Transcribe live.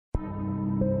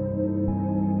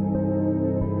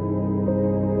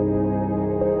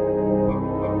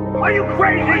Are you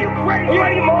crazy? Are you crazy?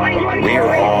 Are you money?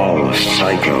 We're all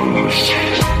psychos.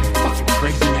 Fucking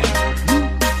crazy man.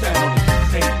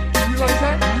 You realize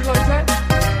that? You realize that?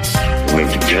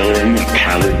 With Dylan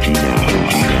Paladino.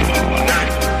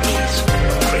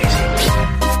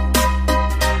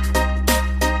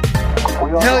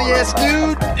 Hell yes,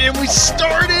 dude. And we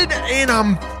started, and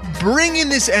I'm bringing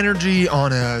this energy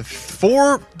on a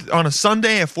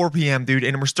Sunday at 4 p.m., dude.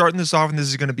 And we're starting this off, and this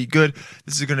is going to be good.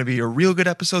 This is going to be a real good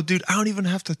episode, dude. I don't even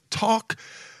have to talk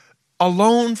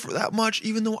alone for that much,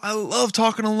 even though I love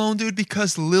talking alone, dude,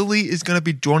 because Lily is going to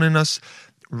be joining us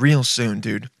real soon,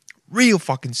 dude. Real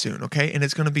fucking soon, okay? And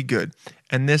it's going to be good.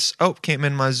 And this, came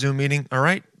in my Zoom meeting. All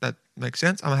right, that makes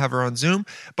sense. I'm going to have her on Zoom.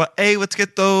 But, hey, let's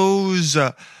get those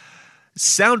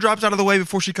sound drops out of the way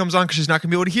before she comes on, because she's not going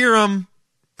to be able to hear them.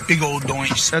 Big old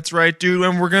doinks. That's right, dude.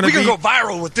 And we're going to go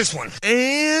viral with this one.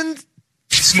 And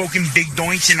smoking big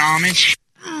doinks in Amish.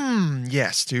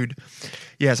 Yes, dude.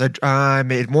 Yes, I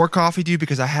made more coffee, dude,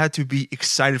 because I had to be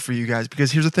excited for you guys.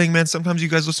 Because here's the thing, man. Sometimes you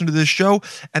guys listen to this show,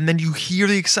 and then you hear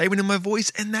the excitement in my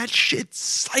voice, and that shit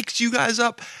psychs you guys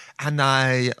up. And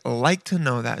I like to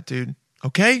know that, dude.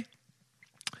 Okay?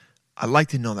 I like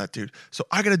to know that, dude. So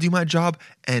I got to do my job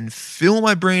and fill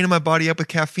my brain and my body up with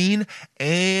caffeine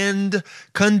and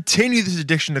continue this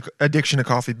addiction to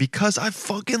coffee, because I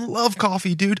fucking love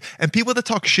coffee, dude. And people that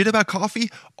talk shit about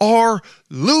coffee are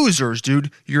losers,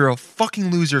 dude. You're a fucking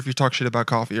loser if you talk shit about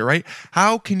coffee, all right?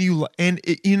 How can you, I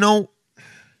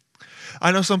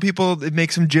know some people, it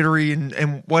makes them jittery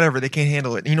and whatever. They can't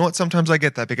handle it. You know what? Sometimes I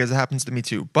get that, because it happens to me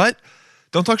too. But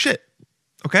don't talk shit,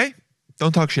 okay?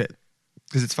 Don't talk shit.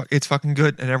 Because it's fucking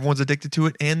good, and everyone's addicted to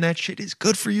it, and that shit is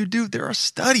good for you, dude. There are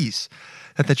studies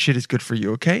that shit is good for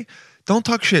you, okay? Don't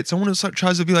talk shit. Someone who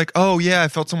tries to be like, oh, yeah, I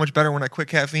felt so much better when I quit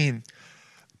caffeine.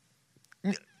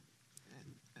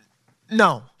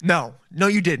 No,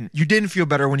 you didn't. You didn't feel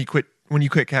better when you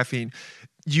quit caffeine.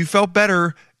 You felt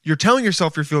better. You're telling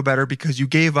yourself you feel better because you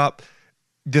gave up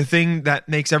the thing that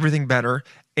makes everything better,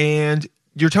 and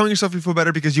you're telling yourself you feel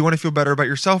better because you want to feel better about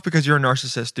yourself, because you're a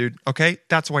narcissist, dude. Okay,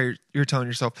 that's why you're telling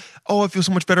yourself, "Oh, I feel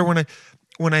so much better when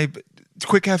I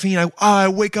quit caffeine. I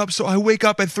wake up at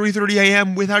 3:30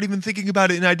 a.m. without even thinking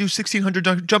about it, and I do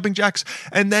 1,600 jumping jacks,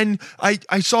 and then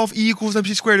I solve E =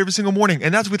 MC squared every single morning,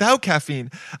 and that's without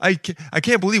caffeine. I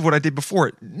can't believe what I did before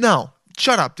it. No,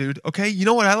 shut up, dude. Okay, you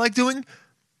know what I like doing?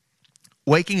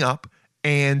 Waking up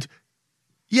and.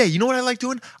 Yeah, you know what I like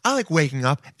doing? I like waking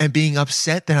up and being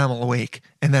upset that I'm awake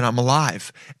and that I'm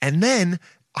alive. And then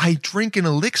I drink an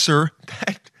elixir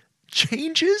that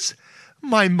changes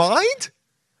my mind?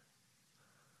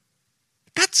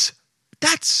 It's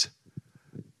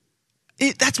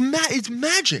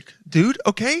magic, dude,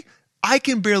 okay? I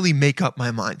can barely make up my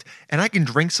mind, and I can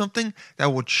drink something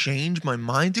that will change my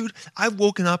mind, dude. I've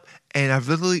woken up and I've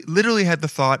literally had the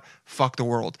thought, fuck the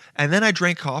world. And then I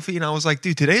drank coffee and I was like,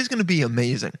 dude, today's going to be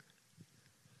amazing.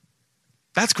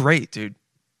 That's great, dude.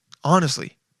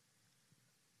 Honestly.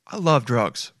 I love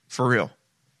drugs, for real.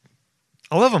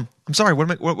 I love them. I'm sorry,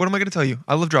 what am I going to tell you?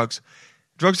 I love drugs.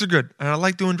 Drugs are good, and I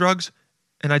like doing drugs,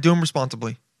 and I do them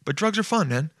responsibly. But drugs are fun,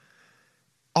 man.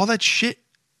 All that shit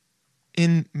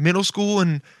in middle school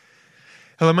and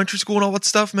elementary school and all that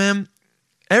stuff, man.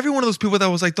 Every one of those people that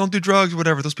was like, don't do drugs,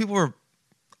 whatever. Those people were,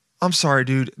 I'm sorry,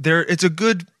 dude. It's a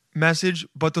good message,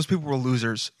 but those people were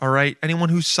losers, all right? Anyone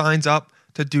who signs up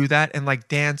to do that and like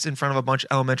dance in front of a bunch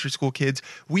of elementary school kids,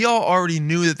 we all already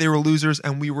knew that they were losers,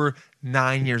 and we were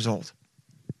 9 years old.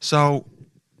 So,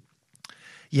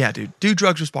 yeah, dude, do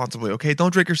drugs responsibly, okay?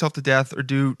 Don't drink yourself to death or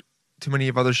do too many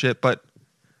of other shit, but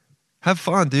have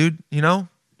fun, dude, you know?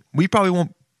 We probably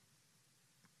won't.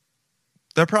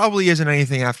 There probably isn't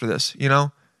anything after this, you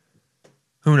know?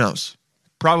 Who knows?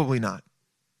 Probably not.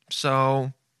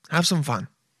 So, have some fun.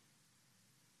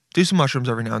 Do some mushrooms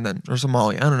every now and then, or some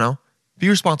Molly, I don't know. Be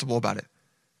responsible about it.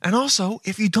 And also,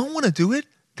 if you don't want to do it,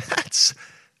 that's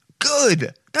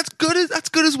good. That's good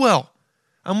as well.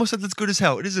 I almost said that's good as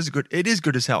hell. It is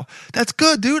good as hell. That's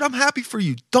good, dude. I'm happy for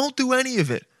you. Don't do any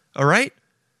of it, all right?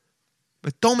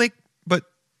 But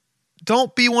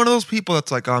don't be one of those people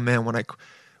that's like, oh man,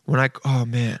 oh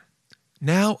man,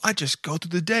 now I just go through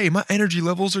the day. My energy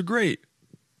levels are great.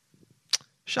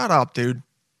 Shut up, dude.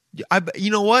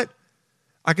 You know what?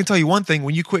 I can tell you one thing.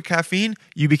 When you quit caffeine,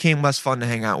 you became less fun to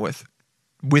hang out with.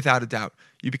 Without a doubt.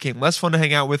 You became less fun to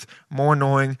hang out with, more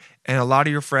annoying, and a lot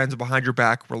of your friends behind your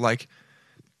back were like,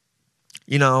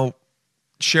 you know,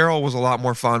 Cheryl was a lot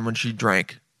more fun when she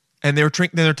drank. And they're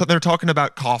talking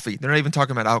about coffee. They're not even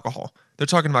talking about alcohol. They're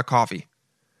talking about coffee.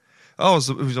 Oh,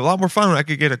 it was a lot more fun when I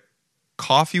could get a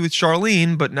coffee with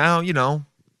Charlene, but now, you know,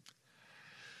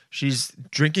 she's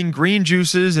drinking green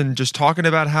juices and just talking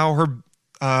about how her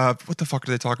what the fuck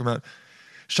are they talking about?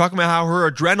 She's talking about how her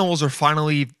adrenals are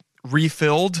finally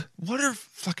refilled. What are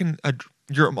fucking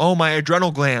my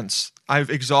adrenal glands? I've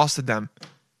exhausted them.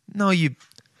 No, you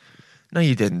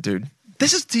didn't, dude.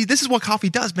 This is what coffee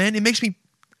does, man. It makes me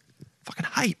fucking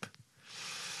hype.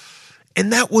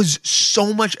 And that was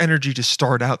so much energy to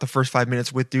start out the first 5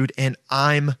 minutes with, dude. And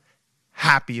I'm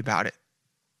happy about it.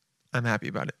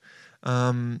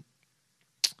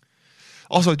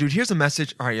 Also, dude, here's a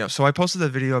message. All right, yo. So I posted a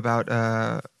video about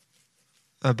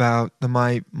I'm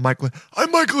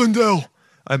Mike Lindell.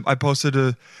 I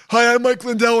posted hi, I'm Mike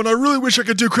Lindell, and I really wish I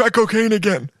could do crack cocaine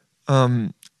again.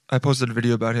 I posted a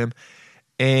video about him,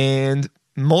 and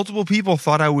multiple people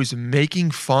thought I was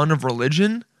making fun of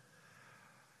religion,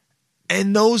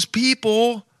 and those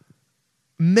people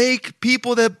make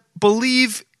people that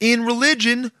believe in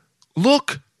religion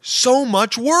look so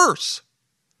much worse.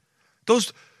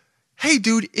 Hey,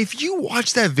 dude, if you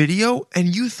watched that video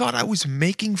and you thought I was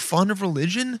making fun of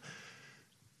religion,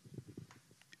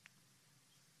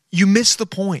 you missed the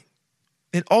point.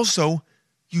 And also,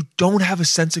 you don't have a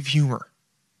sense of humor.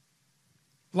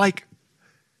 Like,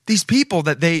 these people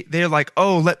that they're like,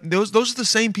 those are the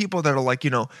same people that are like,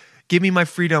 give me my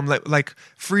freedom, like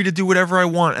free to do whatever I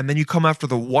want. And then you come after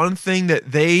the one thing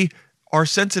that they are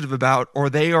sensitive about, or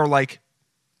they are like,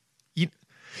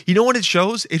 you know what it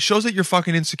shows? It shows that you're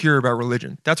fucking insecure about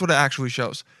religion. That's what it actually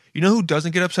shows. You know who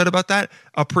doesn't get upset about that?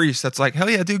 A priest that's like, hell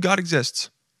yeah, dude, God exists.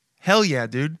 Hell yeah,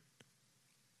 dude.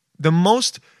 The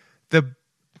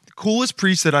coolest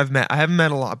priests that I've met, I haven't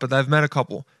met a lot, but I've met a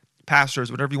couple, pastors,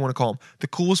 whatever you want to call them. The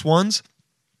coolest ones,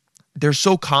 they're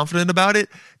so confident about it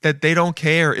that they don't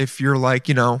care if you're like,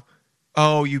 you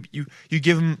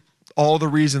give them all the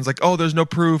reasons, like, there's no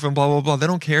proof and blah, blah, blah. They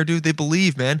don't care, dude. They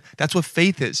believe, man. That's what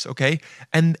faith is, okay?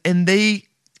 And they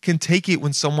can take it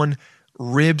when someone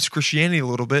ribs Christianity a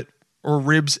little bit or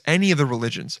ribs any of the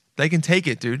religions. They can take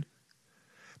it, dude.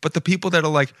 But the people that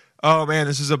are like, oh, man,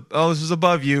 this is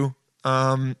above you.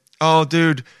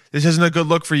 Dude, this isn't a good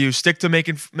look for you. Stick to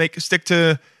making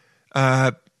videos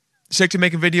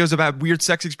about weird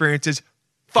sex experiences.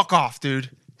 Fuck off, dude.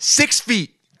 6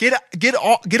 feet.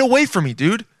 Get away from me,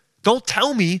 dude. Don't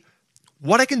tell me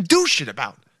what I can do shit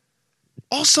about.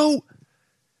 Also,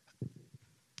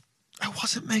 I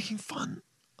wasn't making fun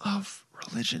of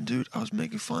religion, dude. I was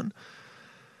making fun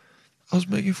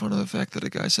of the fact that a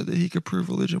guy said that he could prove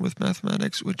religion with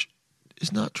mathematics, which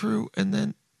is not true, and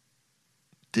then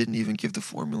didn't even give the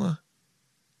formula.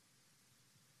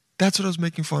 That's what I was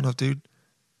making fun of, dude.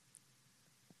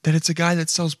 That it's a guy that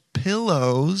sells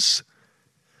pillows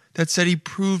that said he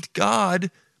proved God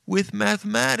with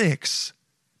mathematics.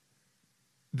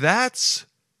 That's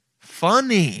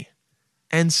funny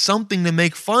and something to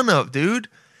make fun of, dude.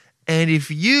 And if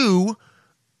you're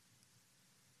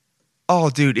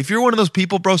one of those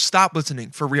people, bro, stop listening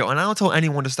for real. And I don't tell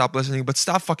anyone to stop listening, but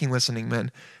stop fucking listening,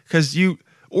 man.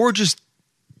 Or just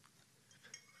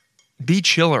be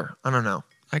chiller. I don't know.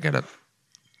 I gotta.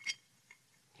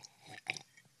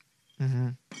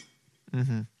 I'm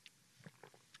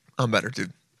better,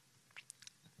 dude.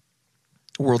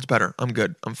 The world's better. I'm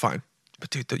good. I'm fine.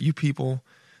 But dude, those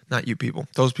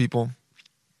people.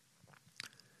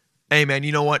 Hey man,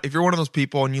 you know what? If you're one of those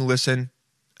people and you listen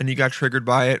and you got triggered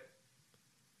by it,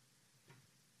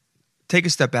 take a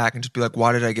step back and just be like,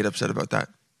 why did I get upset about that?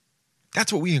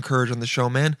 That's what we encourage on the show,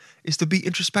 man, is to be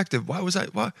introspective. Why did I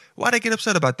get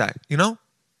upset about that? And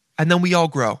then we all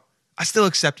grow. I still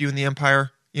accept you in the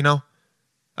empire, I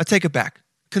take it back.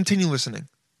 Continue listening.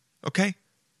 Okay?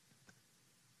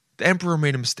 The emperor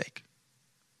made a mistake.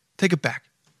 Take it back.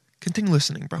 Continue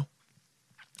listening, bro.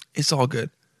 It's all good.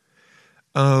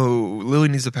 Oh, Lily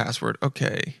needs the password.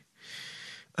 Okay.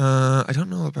 I don't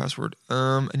know the password.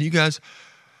 And you guys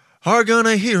are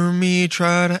gonna hear me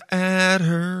try to add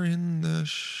her in the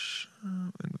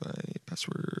invite.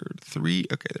 Password 3.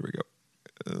 Okay, there we go.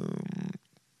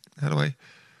 How do I?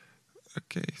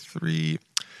 Okay, 3.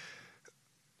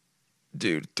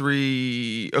 Dude,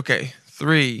 3. Okay,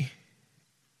 3.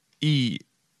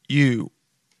 EUXTA.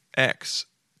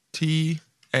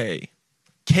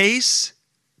 Case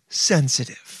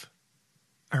sensitive.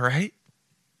 All right?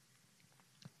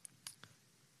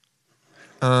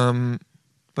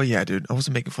 But yeah, dude, I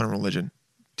wasn't making fun of religion.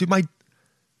 Dude,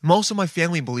 most of my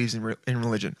family believes in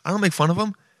religion. I don't make fun of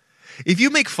them. If you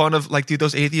make fun of, like, dude,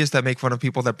 those atheists that make fun of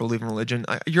people that believe in religion,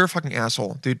 you're a fucking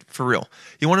asshole, dude, for real.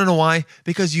 You want to know why?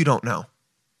 Because you don't know.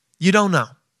 You don't know.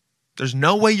 There's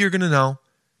no way you're going to know.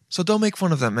 So don't make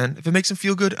fun of them, man. If it makes them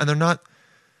feel good and they're not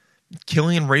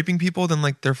killing and raping people, then,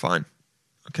 like, they're fine.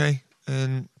 Okay?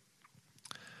 And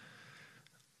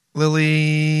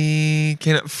Lily,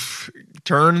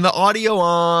 turn the audio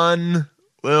on.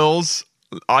 Lils,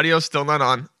 audio's still not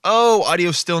on. Oh,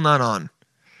 audio's still not on.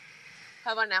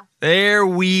 How about now? There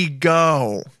we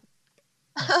go.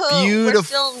 Oh, Beautiful. we're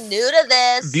still new to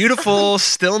this. Beautiful,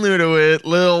 still new to it.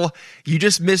 Lil, you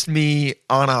just missed me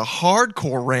on a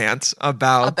hardcore rant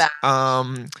about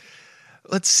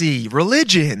let's see,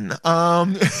 religion.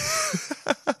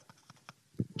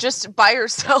 Just by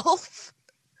yourself.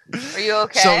 Are you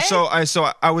okay? So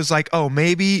I was like, oh,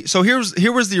 maybe. So here was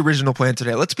the original plan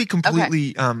today. Let's be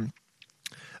completely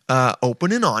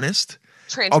open and honest.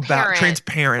 Transparent.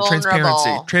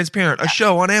 Transparent. A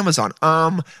show on Amazon.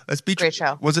 Let's be great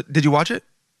show. Was it? Did you watch it?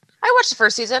 I watched the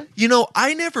first season. You know,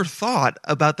 I never thought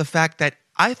about the fact that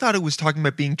I thought it was talking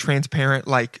about being transparent,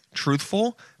 like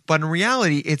truthful, but in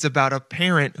reality, it's about a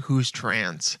parent who's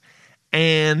trans,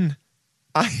 and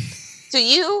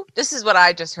So this is what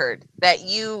I just heard, that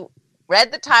you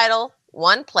read the title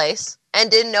one place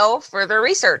and did no further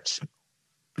research.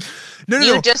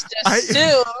 You just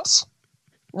assumed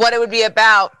what it would be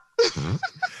about.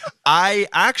 I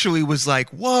actually was like,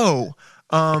 whoa,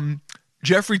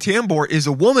 Jeffrey Tambor is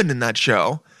a woman in that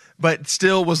show, but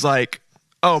still was like,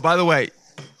 oh, by the way,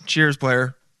 cheers,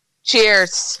 Blair.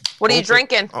 Cheers. What are you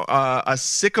drinking? A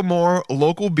Sycamore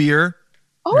local beer.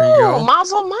 Oh,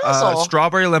 mazel.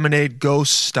 Strawberry lemonade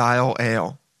ghost style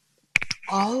ale.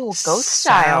 Oh, ghost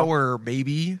style. Sour,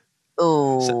 baby.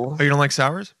 Ooh. Oh, you don't like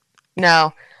sours?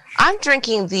 No. I'm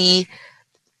drinking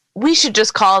we should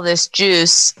just call this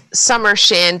juice Summer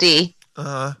Shandy.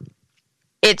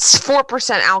 It's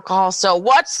 4% alcohol, so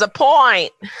what's the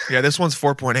point? Yeah, this one's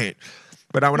 4.8.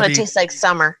 But it tastes like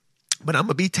summer. But I'm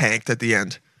gonna be tanked at the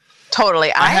end.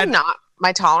 Totally. I am not.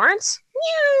 My tolerance?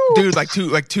 Dude, like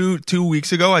two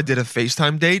weeks ago, I did a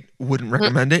FaceTime date. Wouldn't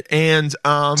recommend it. And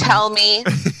tell me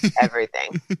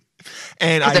everything.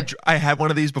 And I had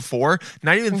one of these before,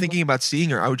 not even thinking about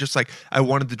seeing her. I was just like, I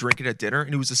wanted to drink it at dinner,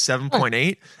 and it was a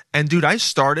 7.8. And dude, I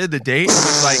started the date and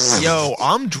was like, yo,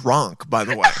 I'm drunk, by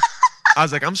the way. I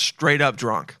was like, I'm straight up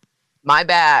drunk. My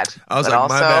bad. I was like,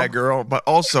 my bad, girl. But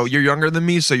also, you're younger than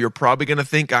me, so you're probably going to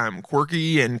think I'm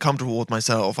quirky and comfortable with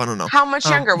myself. I don't know. How much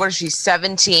younger? What is she,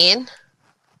 17?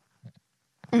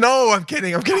 No, I'm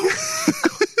kidding.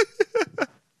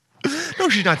 No,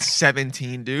 she's not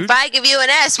 17, dude. If I give you an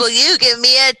S, will you give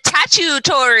me a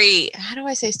statutory? How do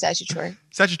I say statutory?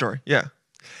 Statutory, yeah.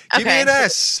 Give me an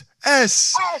S.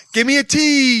 Give me a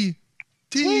T.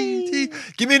 T.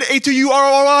 Give me an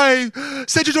A-T-U-R-R-I.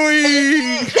 Statutory.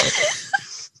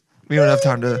 We don't have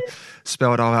time to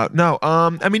spell it all out. No,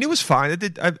 I mean, it was fine.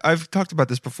 I've talked about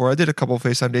this before. I did a couple of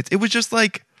FaceTime dates. It was just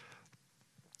like,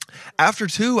 after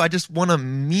 2, I just want to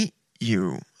meet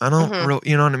you. I don't really,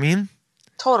 you know what I mean?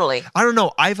 Totally. I don't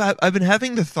know. I've been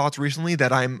having the thoughts recently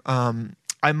that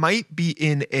I might be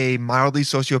in a mildly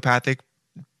sociopathic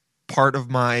part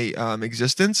of my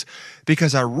existence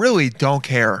because I really don't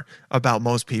care about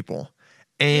most people.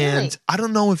 And Really? I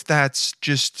don't know if that's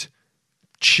just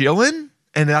chilling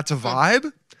and that's a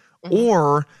vibe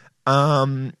or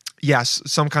yes,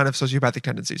 some kind of sociopathic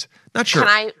tendencies. Not sure.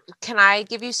 Can I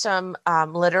give you some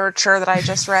literature that I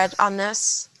just read on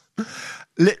this?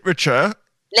 Literature.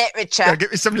 Yeah,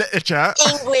 give me some literature.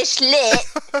 English lit.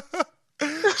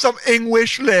 Some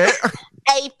English lit.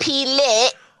 AP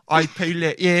lit. IP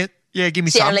lit. Yeah, give me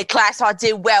It's the some. only class I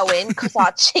did well in because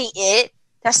I cheated.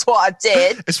 That's what I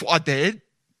did. That's what I did.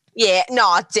 Yeah, no,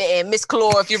 I didn't. Miss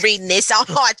Calora, if you're reading this,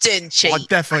 I didn't cheat. I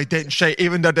definitely didn't cheat,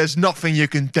 even though there's nothing you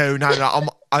can do now that I'm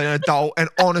an adult. And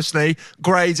honestly,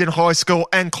 grades in high school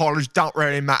and college don't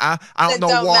really matter. I don't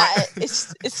know why. Matter.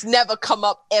 It's never come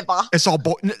up ever. It's all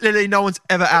literally no one's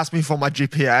ever asked me for my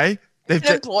GPA. If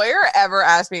an employer ever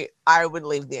asked me, I would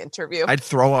leave the interview. I'd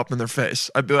throw up in their face.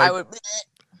 I'd be like,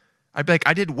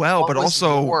 I did well, but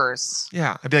also worse.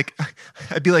 Yeah,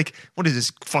 I'd be like, what is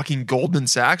this, fucking Goldman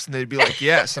Sachs? And they'd be like,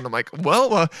 yes, and I'm like,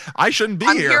 well, I shouldn't be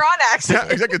I'm here. here on accident.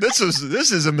 Yeah, exactly.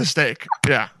 This is a mistake.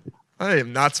 Yeah, I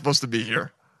am not supposed to be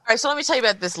here. All right, so let me tell you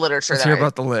about this literature. Let's hear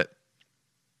about the lit.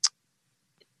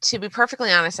 To be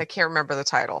perfectly honest, I can't remember the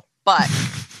title, but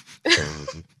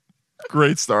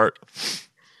Great start.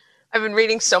 I've been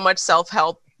reading so much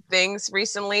self-help things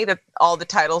recently that all the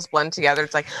titles blend together.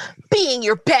 It's like being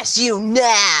your best you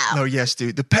now. Oh yes,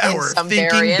 dude. The power of some thinking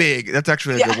variant. big. That's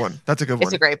actually a good one. That's a good one.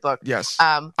 It's a great book. Yes.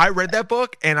 I read that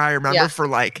book and I remember for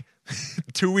like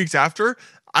 2 weeks after,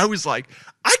 I was like,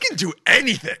 I can do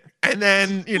anything. And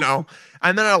then,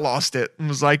 and then I lost it and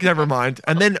was like, never mind.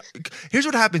 And then here's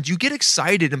what happens. You get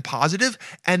excited and positive,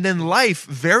 and then life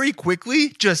very quickly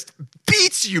just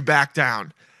beats you back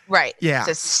down. Right. Yeah. It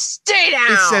says, stay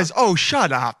down. It says, oh,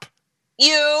 shut up.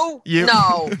 You? You?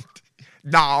 No.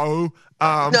 No.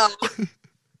 No.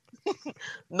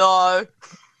 No.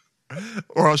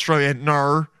 Or Australian,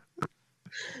 no.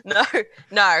 No.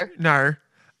 No. No.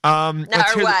 No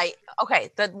let's hear way. Okay,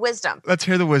 the wisdom. Let's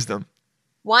hear the wisdom.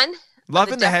 One.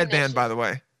 Loving the definition- headband, by the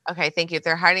way. Okay, thank you.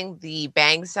 They're hiding the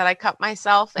bangs that I cut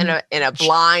myself in a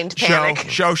blind panic.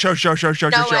 Show.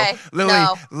 No way. Lily,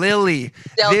 No. Lily,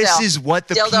 Dildo. this is what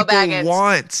the Dildo people baggins.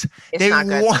 want. It's not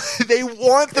good. They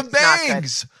want the It's not good.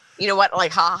 bangs. You know what?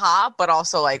 Like, ha, but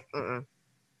also like, mm-mm.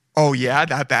 Oh yeah,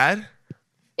 that bad?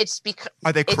 It's because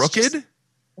Are they it's crooked? just-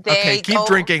 Okay, keep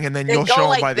drinking and then they you'll go show them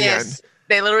like by the this. end.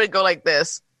 They literally go like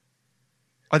this.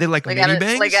 Are they like Like mini at,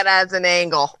 bangs? like it has an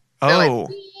angle. They're like, Oh.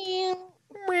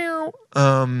 meow.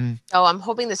 Um. Oh, I'm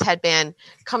hoping this headband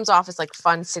comes off as like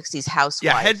fun 60s housewife.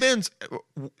 Yeah, headbands.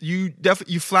 You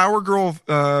flower girl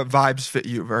vibes fit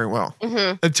you very well.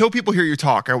 Mm-hmm. Until people hear you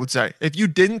talk, I would say. If you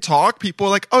didn't talk, people are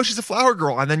like, "Oh, she's a flower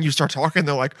girl," and then you start talking,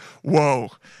 they're like, "Whoa,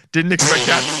 didn't expect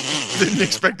that. Didn't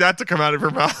expect that to come out of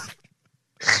her mouth."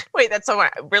 Wait, that's so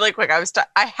really quick.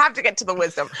 I have to get to the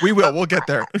wisdom. We will. We'll get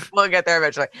there. We'll get there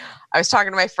eventually. I was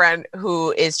talking to my friend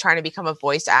who is trying to become a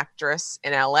voice actress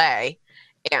in LA,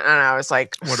 and I was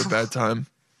like, What a bad time.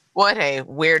 what a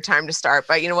weird time to start.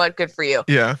 But you know what? Good for you.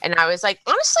 Yeah. And I was like,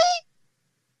 honestly,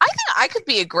 I think I could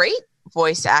be a great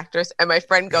voice actress. And my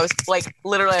friend goes like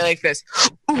literally like this.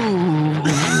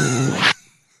 I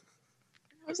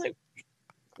was like,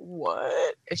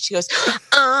 what? And she goes,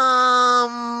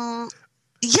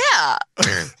 yeah.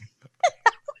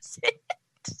 That was it.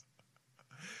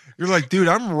 You're like, dude,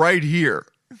 I'm right here.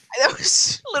 There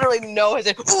was literally no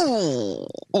hesitation. Ooh.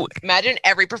 Ooh. Imagine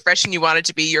every profession you wanted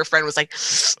to be, your friend was like,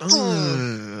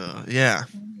 Yeah.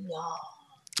 no.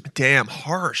 Damn,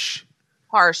 harsh.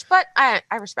 Harsh, but I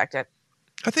respect it.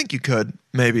 I think you could,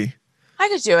 maybe. I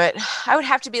could do it. I would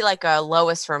have to be like a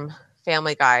Lois from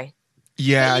Family Guy.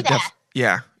 Yeah, Maybe that.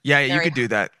 yeah, you Very could do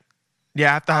that.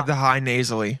 Yeah, I have to have the high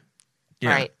nasally. Yeah.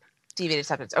 Right. Deviated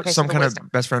septum. Okay, Some so the kind wisdom.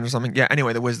 of best friend or something. Yeah,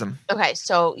 anyway, the wisdom. Okay,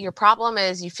 so your problem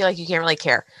is you feel like you can't really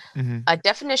care. Mm-hmm. A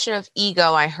definition of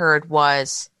ego I heard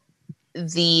was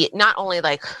the not only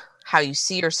like how you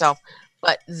see yourself,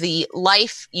 but the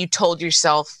life you told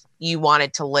yourself you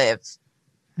wanted to live.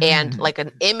 And like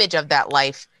an image of that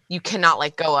life you cannot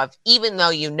let go of, even though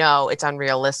you know it's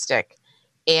unrealistic.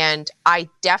 And I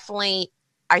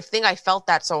think I felt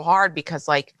that so hard because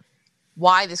like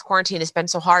why this quarantine has been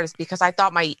so hard is because I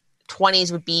thought my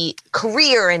 20s would be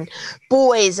career and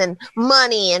boys and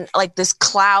money and like this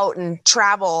clout and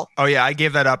travel. Oh, yeah, I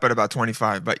gave that up at about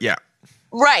 25, but yeah.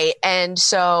 Right. And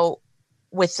so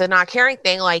with the not caring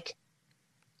thing, like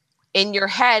in your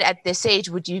head at this age,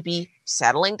 would you be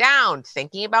settling down,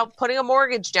 thinking about putting a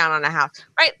mortgage down on a house?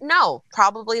 Right? No,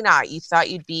 probably not. You thought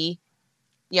you'd be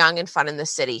young and fun in the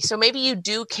city. So maybe you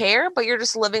do care, but you're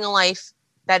just living a life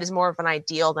that is more of an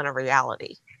ideal than a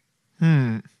reality.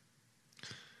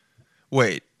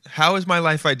 Wait, how is my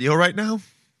life ideal right now?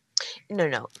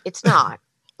 No, it's not.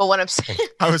 But what I'm saying,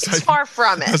 I was it's like, far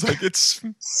from it. I was like, it's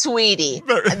Sweetie.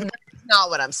 And that's not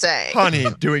what I'm saying. honey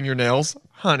doing your nails.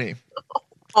 Honey,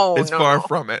 Oh, it's no. far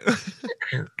from it.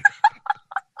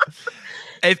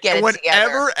 Get it Whenever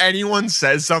together. anyone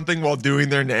says something while doing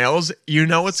their nails, you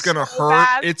know it's gonna So hurt.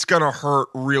 bad. It's gonna hurt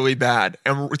really bad,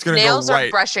 and it's gonna Nails go or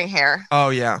right. brushing hair? Oh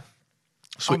yeah.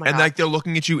 Sweet. my And God. like they're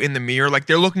looking at you in the mirror, like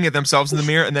they're looking at themselves in the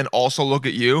mirror, and then also look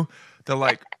at you. They're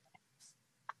like,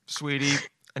 "Sweetie,"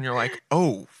 and you're like,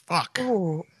 "Oh fuck."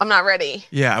 Ooh, I'm not ready.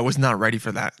 Yeah, I was not ready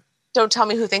for that. Don't tell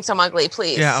me who thinks I'm ugly,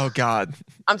 please. Yeah. Oh god.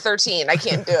 I'm 13. I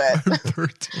can't do it.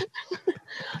 13.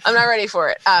 I'm not ready for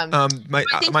it. My I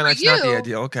think for life's not the you-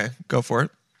 ideal. Okay, go for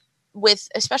it.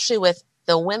 Especially with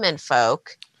the women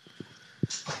folk,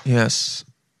 Yes.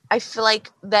 I feel like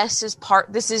this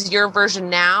is your version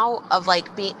now of like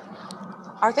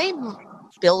are they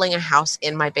building a house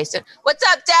in my basement? What's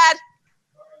up, Dad?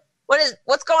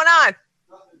 What's going on?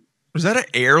 Was that an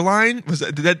airline?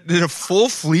 Did a full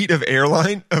fleet of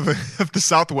airline of the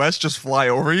Southwest just fly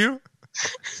over you?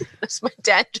 That's my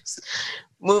dad just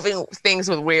moving things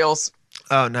with wheels.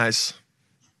 Oh, nice.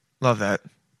 Love that.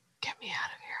 Get me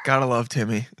out of here. Gotta love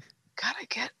Timmy.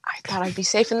 I thought I'd be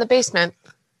safe in the basement.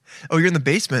 Oh, you're in the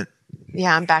basement.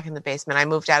 Yeah, I'm back in the basement. I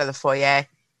moved out of the foyer.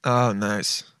 Oh,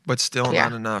 nice. But still Yeah.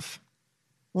 not enough.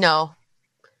 No.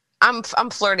 I'm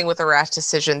flirting with a rash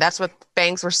decision. That's what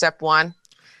bangs were step 1.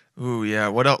 Ooh, yeah.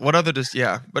 What other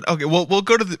yeah. But okay, we'll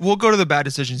go to the bad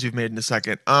decisions you've made in a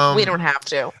second. We don't have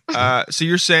to. So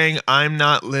you're saying I'm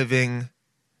not living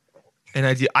an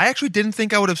idea. I actually didn't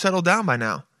think I would have settled down by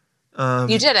now.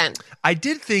 You didn't. I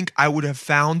did think I would have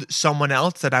found someone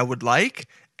else that I would like,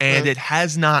 and it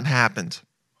has not happened.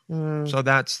 So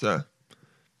that's the.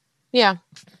 Yeah.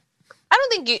 I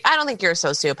don't think you're a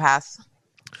sociopath.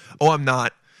 Oh, I'm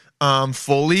not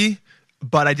fully,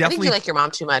 but I I think definitely you like your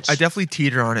mom too much. I definitely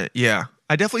teeter on it. Yeah.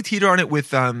 I definitely teeter on it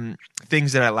with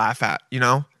things that I laugh at,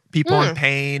 people in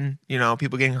pain,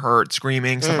 people getting hurt,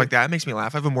 screaming, stuff like that. It makes me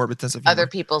laugh. I have a morbid sense of humor. Other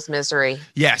people's misery.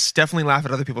 Yes, definitely laugh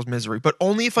at other people's misery, but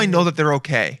only if I know that they're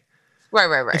okay.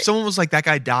 Right. If someone was like, that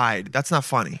guy died, that's not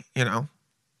funny,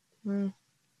 So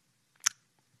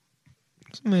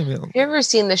maybe Have you ever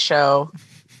seen the show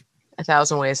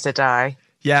 1,000 Ways to Die?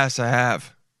 Yes, I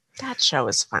have. That show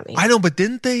is funny. I know, but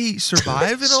didn't they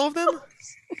survive in all of them?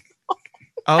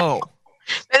 Oh.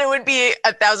 Then it would be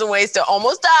 1,000 Ways to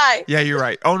Almost Die. Yeah, you're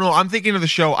right. Oh, no, I'm thinking of the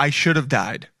show I Should Have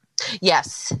Died.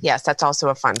 Yes, that's also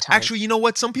a fun time. Actually, you know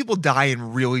what? Some people die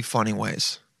in really funny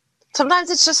ways. Sometimes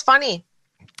it's just funny.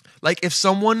 Like if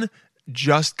someone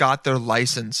just got their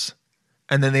license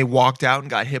and then they walked out and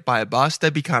got hit by a bus,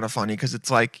 that'd be kind of funny because it's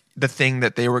like the thing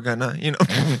that they were gonna,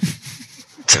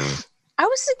 I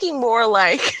was thinking more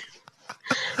like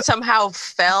somehow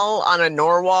fell on a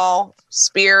narwhal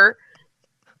spear.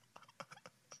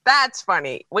 That's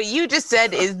funny. What you just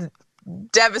said is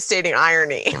devastating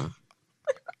irony.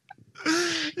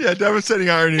 Yeah, devastating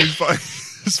irony is funny.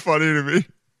 It's funny to me.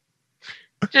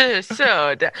 Just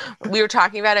we were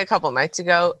talking about it a couple nights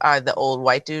ago. The old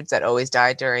white dudes that always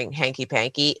die during hanky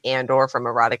panky and or from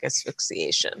erotic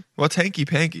asphyxiation. What's hanky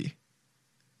panky?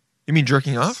 You mean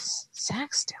jerking off?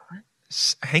 Sex, Dylan.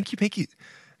 Hanky panky,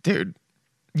 dude.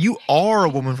 You are a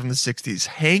woman from the '60s.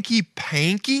 Hanky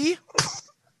panky.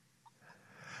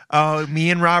 Oh, me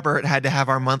and Robert had to have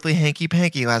our monthly hanky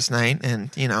panky last night,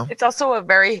 and It's also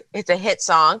it's a hit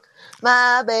song.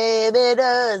 My baby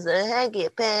does a hanky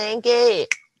panky.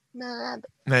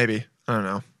 Maybe. I don't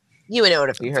know. You would know it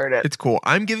if you heard it. It's cool.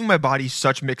 I'm giving my body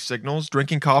such mixed signals,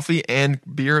 drinking coffee and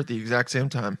beer at the exact same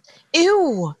time.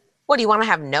 Ew. What, do you want to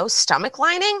have no stomach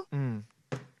lining?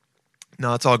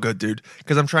 No, it's all good, dude.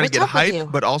 Because I'm trying to get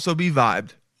hyped, but also be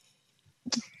vibed.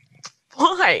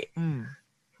 Why?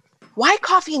 Why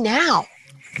coffee now?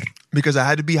 Because I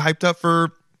had to be hyped up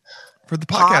for the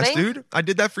podcast, dude. I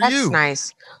did that for you. That's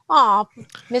nice. Aw,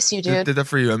 miss you, dude. Did that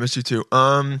for you. I miss you too.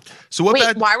 So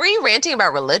why were you ranting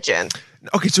about religion?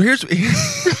 Okay, so here's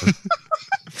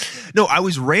No, I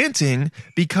was ranting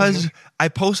because I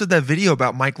posted that video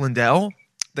about Mike Lindell,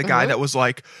 the guy that was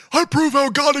like, I prove how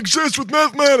God exists with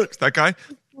mathematics. That guy.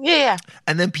 Yeah.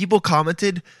 And then people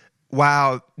commented,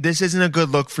 wow, this isn't a good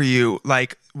look for you.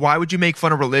 Like, why would you make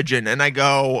fun of religion? And I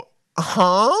go,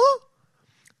 huh?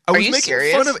 Are you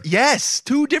serious? Yes,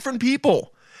 two different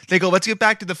people. They go, let's get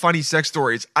back to the funny sex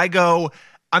stories. I go,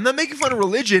 I'm not making fun of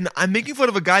religion. I'm making fun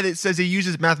of a guy that says he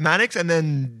uses mathematics and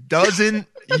then doesn't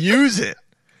use it.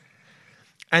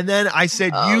 And then I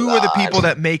said, you are the people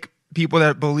that make people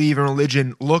that believe in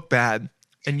religion look bad.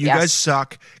 And you guys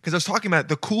suck. Because I was talking about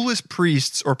the coolest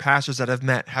priests or pastors that I've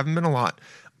met. Haven't been a lot.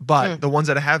 But the ones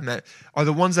that I have met are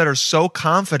the ones that are so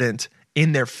confident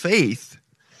in their faith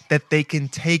that they can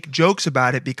take jokes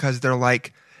about it because they're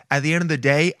like, at the end of the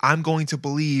day, I'm going to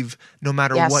believe no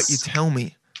matter what you tell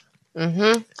me.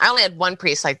 I only had one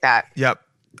priest like that. Yep.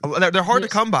 They're hard to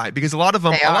come by because a lot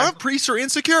of priests are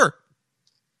insecure.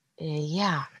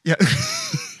 Yeah. Yeah.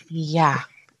 Yeah.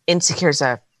 Insecure is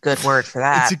a good word for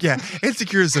that.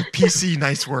 Insecure is a PC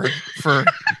nice word for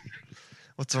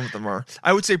what some of them are.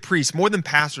 I would say priests more than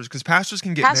pastors because pastors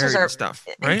can get married and stuff.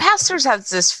 Right? And pastors have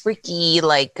this freaky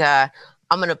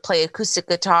I'm going to play acoustic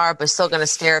guitar, but still going to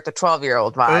stare at the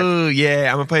 12-year-old vibe. Oh, yeah.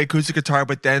 I'm going to play acoustic guitar,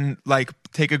 but then,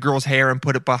 take a girl's hair and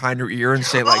put it behind her ear and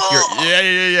say, Be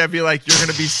like, you're going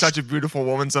to be such a beautiful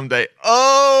woman someday.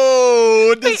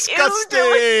 Oh,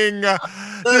 disgusting.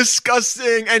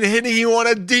 Disgusting. And hitting you on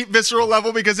a deep, visceral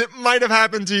level because it might have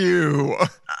happened to you.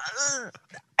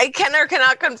 I can or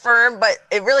cannot confirm, but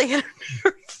it really hit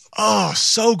me. Oh,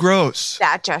 so gross.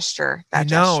 That gesture. I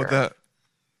know.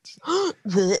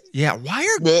 Yeah,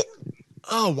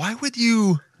 why would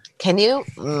you? Can you?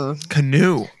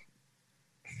 Canoe.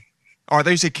 Oh, I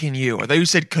thought you said can you. I thought you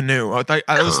said canoe.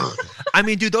 I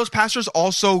mean, dude, those pastors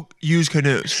also use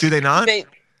canoes, do they not?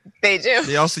 They do.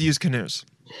 They also use canoes.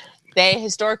 They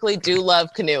historically do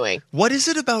love canoeing. What is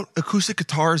it about acoustic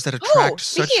guitars that attract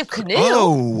speaking of canoe.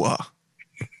 Oh,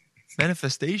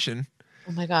 manifestation.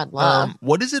 Oh my God, love.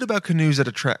 What is it about canoes that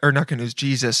attract, or not canoes,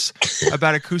 Jesus,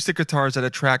 about acoustic guitars that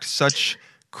attract such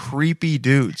creepy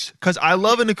dudes? Because I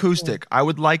love an acoustic. I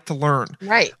would like to learn.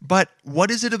 Right. But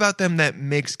what is it about them that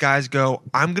makes guys go,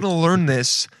 I'm going to learn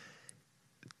this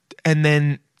and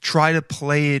then try to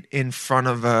play it in front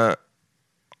of a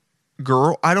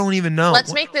girl? I don't even know.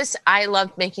 Let's make this, I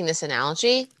love making this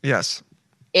analogy. Yes.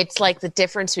 It's like the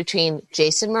difference between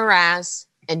Jason Mraz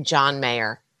and John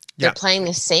Mayer. They're playing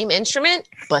the same instrument,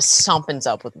 but something's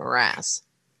up with Mraz.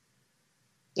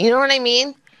 You know what I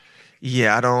mean?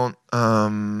 Yeah, I don't.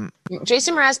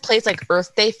 Jason Mraz plays like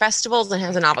Earth Day festivals and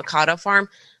has an avocado farm.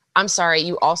 I'm sorry,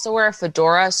 you also wear a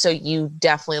fedora, so you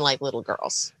definitely like little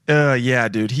girls. Yeah,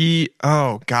 dude.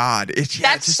 Oh God, That's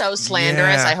just so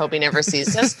slanderous. Yeah. I hope he never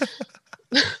sees this.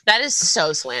 That is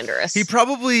so slanderous.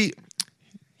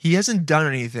 He hasn't done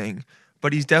anything,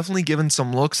 but he's definitely given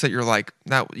some looks that you're like,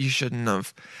 that you shouldn't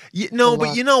have.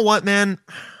 But you know what, man?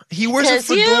 He wears a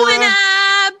fedora. You and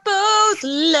I both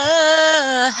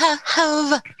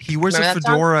love. He wears a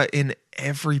fedora in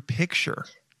every picture.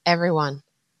 Everyone.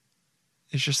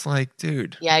 It's just like,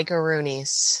 dude.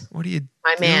 Yikeroonies. What are you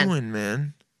doing,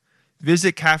 man?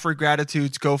 Visit Cafe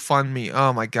Gratitude's GoFundMe.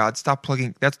 Oh my God, stop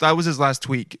plugging. That was his last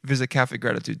tweet. Visit Cafe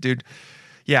Gratitude, dude.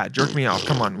 Yeah, jerk me off.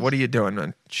 Come on, what are you doing,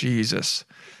 man? Jesus.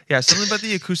 Yeah, something about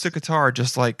the acoustic guitar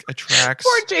just like attracts.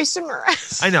 Poor Jason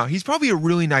Mraz. I know he's probably a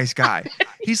really nice guy.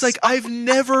 He's like, I've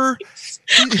never.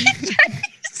 So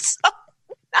nice.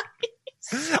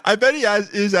 I bet he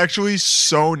is actually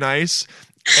so nice.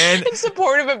 And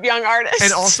supportive of young artists.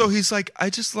 And also he's like, I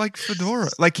just like fedora.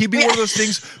 Like he'd be one of those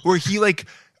things where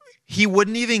he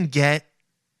wouldn't even get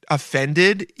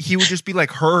offended. He would just be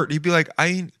like hurt. He'd be like,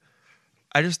 I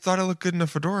just thought I looked good in a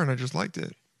fedora and I just liked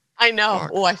it. I know.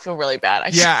 Oh, I feel really bad.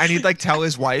 And he'd like tell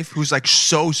his wife, who's like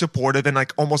so supportive and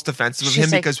like almost defensive of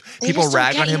him because people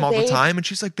rag on him all the time. And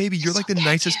she's like, baby, you're like the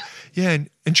nicest. Yeah.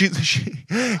 And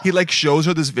he like shows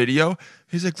her this video.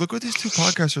 He's like, look what these two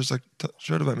podcasters like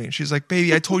showed about me. And she's like,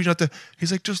 baby, I told you not to.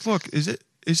 He's like, just look. Is it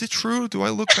true? Do I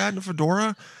look bad in a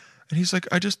fedora? And he's like,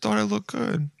 I just thought I looked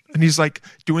good. And he's like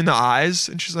doing the eyes,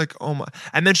 and she's like, "Oh my!"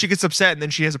 And then she gets upset, and then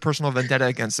she has a personal vendetta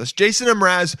against us. Jason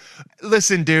Mraz,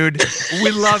 listen, dude,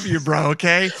 we love you, bro.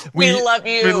 Okay, we love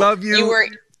you. We love you.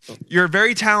 You're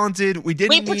very talented. We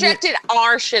projected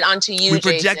our shit onto you. We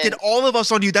projected all of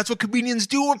us on you. That's what comedians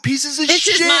do. We're pieces of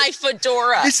shit. This is my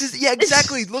fedora.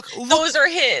 Exactly. Look. Those are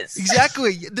his.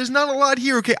 Exactly. There's not a lot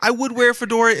here. Okay, I would wear a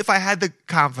fedora if I had the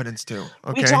confidence to.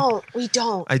 Okay, we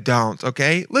don't. I don't.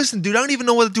 Okay, listen, dude. I don't even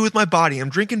know what to do with my body. I'm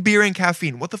drinking beer and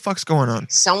caffeine. What the fuck's going on?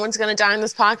 Someone's gonna die in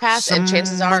this podcast, and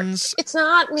chances are it's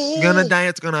not me. Gonna die.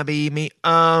 It's gonna be me.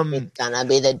 It's gonna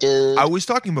be the dude. I was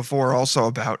talking before also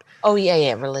about. Oh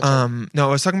yeah, religion. No,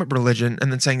 I was talking about religion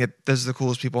and then saying that this is the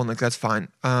coolest people and like that's fine.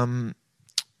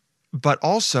 But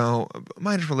also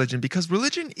minus religion because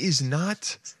religion is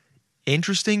not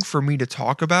interesting for me to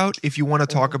talk about if you want to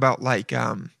talk about like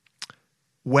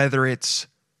whether it's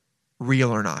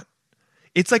real or not.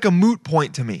 It's like a moot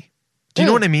point to me. Do you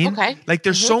know what I mean? Okay. Like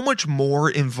there's so much more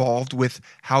involved with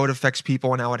how it affects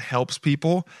people and how it helps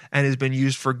people and has been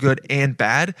used for good and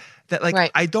bad that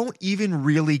like I don't even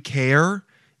really care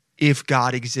if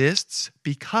God exists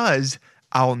because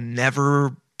I'll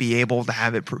never be able to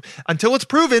have it until it's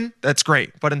proven. That's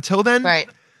great. But until then,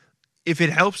 if it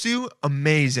helps you,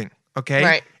 amazing. Okay.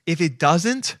 Right. If it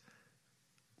doesn't,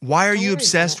 why are you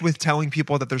obsessed with telling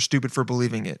people that they're stupid for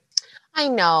believing it? I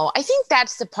know. I think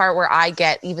that's the part where I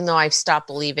get, even though I've stopped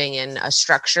believing in a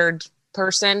structured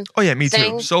person. Oh yeah, me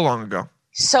too. So long ago.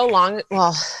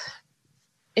 Well,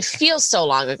 it feels so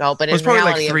long ago, but it was probably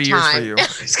like 3 years for you. I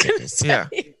was gonna say, yeah.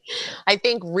 I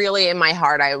think really in my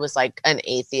heart, I was like an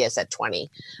atheist at 20.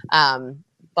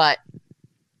 But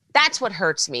that's what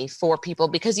hurts me for people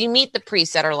because you meet the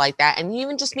priests that are like that. And you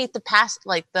even just meet the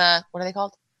what are they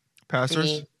called?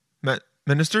 Pastors?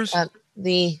 Ministers?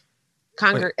 The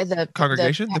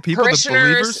congregation? The people, the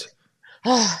believers?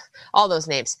 All those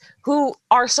names who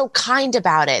are so kind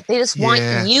about it. They just want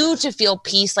you to feel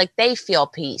peace like they feel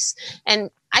peace. And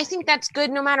I think that's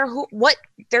good no matter what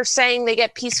they're saying they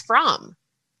get peace from.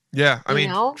 Yeah, I mean,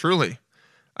 truly.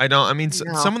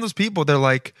 Some of those people, they're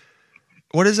like,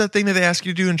 what is that thing that they ask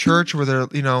you to do in church where they're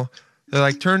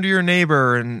like, turn to your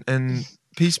neighbor and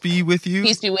peace be with you.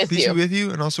 Peace be with you. Peace be with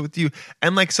you and also with you.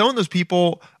 And like some of those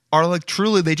people are like,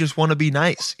 truly, they just want to be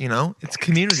nice, It's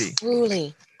community.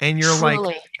 Truly. And you're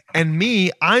like, and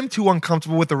me, I'm too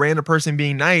uncomfortable with a random person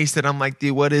being nice that I'm like,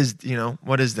 dude, what is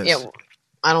this? Yeah,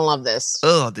 I don't love this.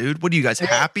 Oh, dude, what are you guys,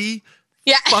 happy?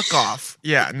 Yeah. Fuck off.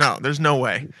 Yeah, no, there's no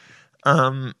way.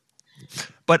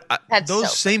 But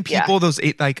those same people, those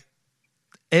eight, like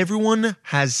everyone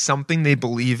has something they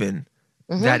believe in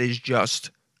that is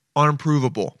just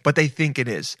unprovable, but they think it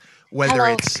is. Whether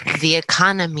it's the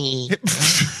economy.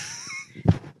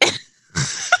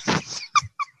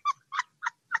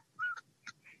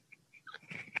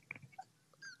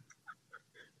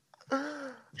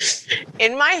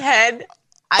 In my head,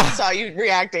 I saw you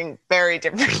reacting very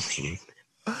differently.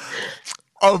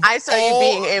 I saw you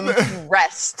being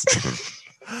impressed.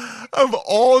 Of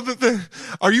all the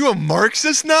are you a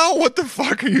Marxist now? What the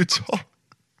fuck are you talking?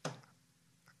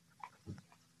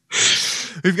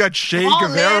 We've got Che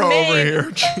Guevara over here.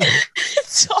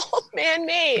 It's all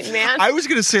man-made, man. I was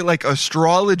gonna say like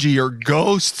astrology or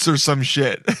ghosts or some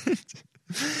shit,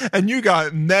 and you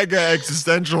got mega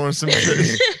existential or some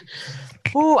shit.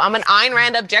 Ooh, I'm an Ayn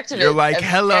Rand objective. You're like,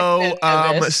 hello,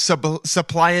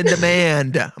 supply and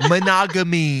demand,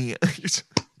 monogamy.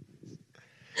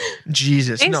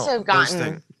 Jesus, Things no. have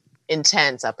gotten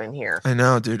intense up in here. I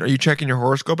know, dude. Are you checking your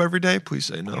horoscope every day? Please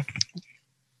say no.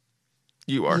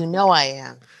 You are. You know I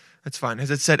am. That's fine. Has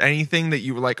it said anything that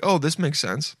you were like, oh, this makes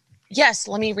sense? Yes,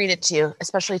 let me read it to you,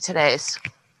 especially today's.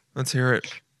 Let's hear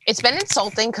it. It's been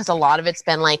insulting because a lot of it's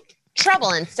been like trouble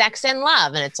and sex and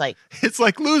love. And it's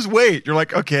like lose weight. You're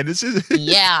like, okay, this is.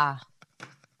 Yeah.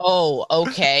 Oh,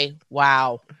 okay.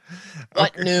 Wow.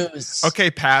 What okay. news?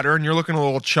 Okay, pattern. You're looking a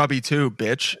little chubby too,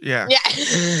 bitch. Yeah. Yeah.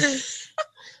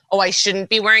 Oh, I shouldn't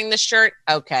be wearing this shirt?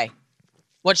 Okay.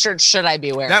 What shirt should I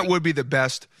be wearing? That would be the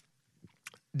best.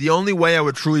 The only way I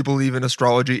would truly believe in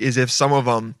astrology is if some of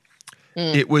them,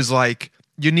 it was like,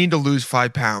 you need to lose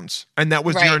 5 pounds. And that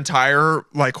was your entire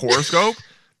like horoscope.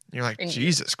 You're like,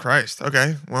 Jesus Christ.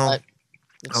 Okay. Well,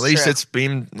 at least it's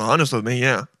being honest with me.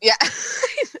 Yeah. Yeah.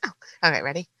 Okay,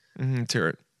 ready? Let's hear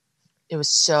it. It was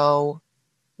so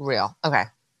real. Okay.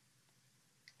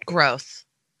 Growth.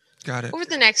 Got it. Over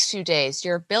the next few days,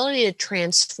 your ability to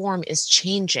transform is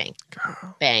changing.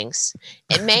 Bangs.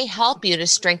 It may help you to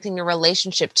strengthen your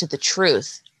relationship to the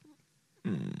truth.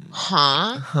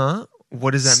 Huh? Huh?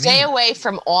 What does that mean? Stay away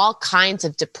from all kinds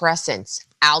of depressants.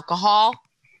 Alcohol.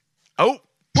 Oh.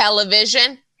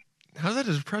 Television. How's that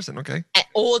a depressant? Okay. And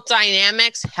old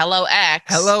dynamics. Hello, X.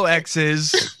 Hello,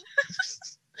 X's.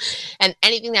 And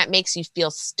anything that makes you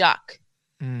feel stuck.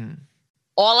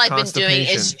 All I've been doing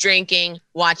is drinking,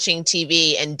 watching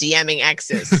TV, and DMing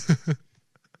exes.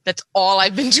 That's all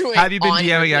I've been doing. Have you been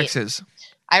DMing exes?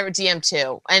 I DM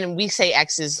too, and we say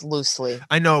exes loosely.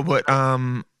 I know, but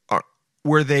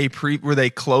were they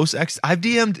close exes? I've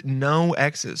DM'd no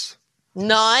exes.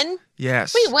 None?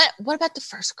 Yes. Wait, what about the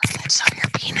first girl that saw your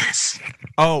penis?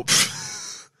 Oh,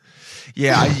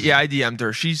 yeah, I DM'd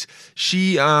her.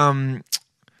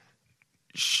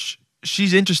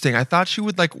 She's interesting. I thought she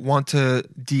would like want to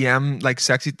DM like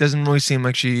sexy. It doesn't really seem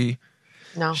like she.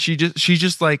 No. She'll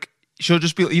just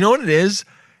be. You know what it is?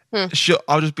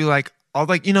 I'll just be like. I'll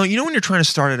like you know when you're trying to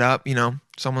start it up. You know,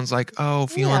 someone's like, oh,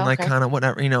 feeling like kind of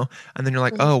whatever. You know, and then you're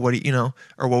like, oh, what do you know?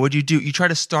 Or what would you do? You try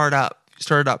to start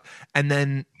it up, and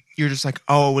then you're just like,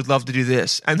 oh, I would love to do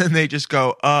this, and then they just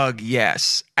go, ugh,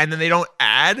 yes, and then they don't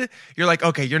add. You're like,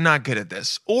 okay, you're not good at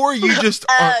this, or you just,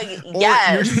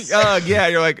 yes, yeah.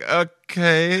 You're like,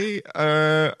 okay,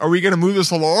 are we gonna move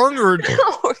this along, or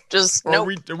just are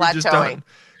we just done?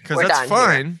 Because that's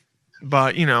fine, here.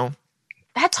 But you know,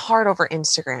 that's hard over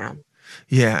Instagram.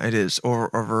 Yeah, it is,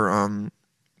 or over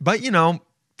but you know,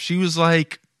 she was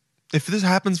like, if this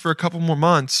happens for a couple more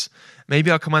months,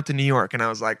 maybe I'll come out to New York, and I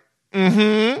was like.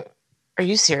 Are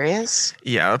you serious?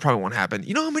 Yeah, that probably won't happen.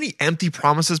 You know how many empty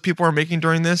promises people are making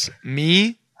during this?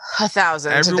 Me?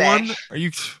 1,000 everyone? a day. Are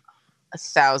you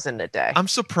 1,000 a day. I'm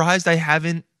surprised I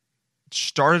haven't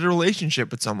started a relationship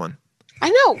with someone. I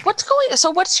know.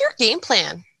 So what's your game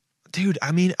plan? Dude,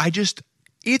 I mean,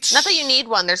 it's not that you need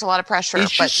one. There's a lot of pressure.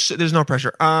 There's no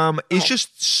pressure. It's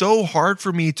just so hard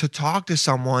for me to talk to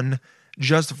someone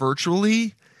just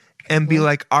virtually and be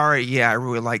like, all right, yeah, I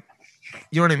really like.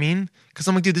 You know what I mean? Because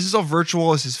I'm like, dude, this is all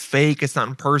virtual. This is fake. It's not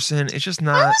in person. It's just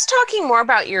not. I was talking more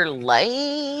about your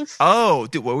life. Oh,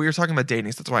 dude, well, we were talking about dating.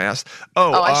 So that's why I asked.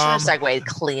 Oh, I should have segued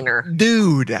cleaner.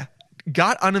 Dude,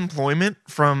 got unemployment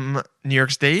from New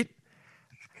York State.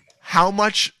 How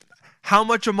much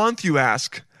a month, you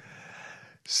ask?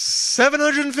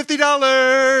 $750.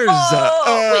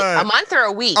 Oh, wait, a month or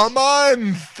a week? A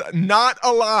month. Not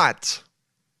a lot.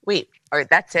 Wait,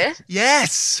 that's it?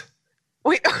 Yes.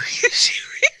 Wait, are you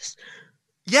serious?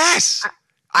 Yes.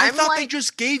 I thought they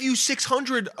just gave you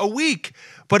 $600 a week,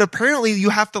 but apparently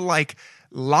you have to like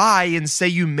lie and say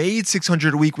you made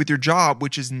 $600 a week with your job,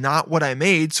 which is not what I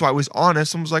made. So I was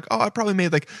honest and was like, oh, I probably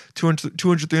made like $200,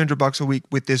 $300 a week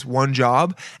with this one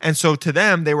job. And so to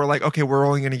them, they were like, okay, we're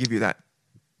only going to give you that.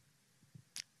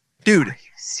 Dude. Are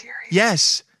you serious?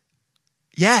 Yes.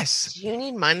 Yes. Do you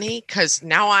need money? Because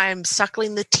now I'm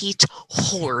suckling the teat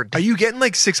horde. Are you getting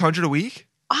like $600 a week?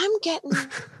 I'm getting.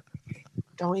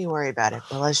 Don't you worry about it.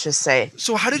 But let's just say.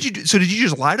 So how did you do? So did you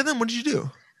just lie to them? What did you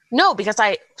do? No, because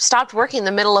I stopped working in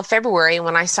the middle of February. And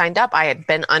when I signed up, I had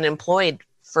been unemployed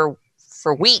for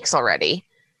weeks already.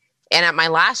 And at my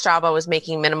last job, I was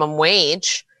making minimum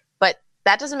wage. But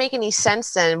that doesn't make any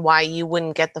sense then why you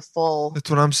wouldn't get the full That's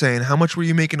what I'm saying. How much were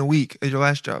you making a week at your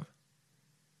last job?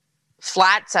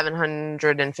 flat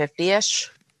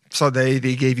 750-ish. So they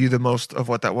gave you the most of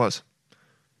what that was.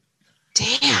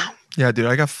 Damn. Yeah, dude,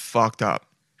 I got fucked up.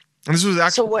 And this was So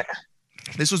actually what?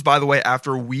 this was, by the way,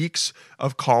 after weeks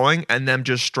of calling and them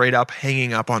just straight up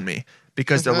hanging up on me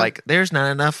because they're like, "There's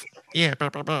not enough." Yeah, blah,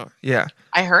 blah, blah. Yeah.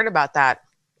 I heard about that.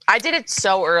 I did it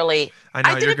so early. I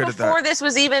know, did you're it good at before that. this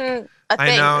was even a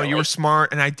thing. I know really. you were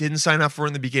smart, and I didn't sign up for it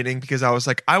in the beginning because I was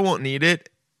like, I won't need it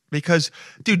because,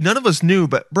 dude, none of us knew.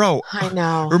 But bro, I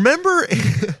know. remember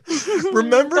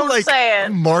Don't like say it.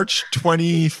 March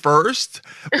 21st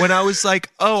when I was like,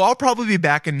 oh, I'll probably be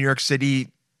back in New York City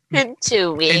In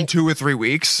 2 weeks. in 2 or 3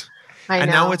 weeks. I And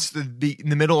know. now it's in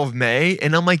the middle of May,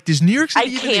 and I'm like, does New York I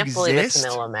City even can't exist? believe it's the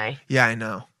middle of May. Yeah, I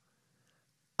know.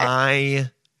 I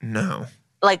know.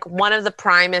 Like one of the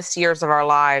primest years of our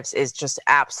lives is just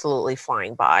absolutely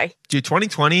flying by. Dude,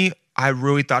 2020, I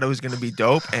really thought it was going to be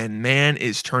dope, and man,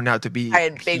 it's turned out to be I a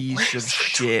had big piece plans of for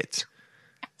shit.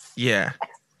 Yeah.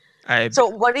 So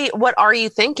what are you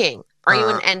thinking? Are you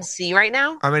in Uh, NC right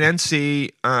now? I'm in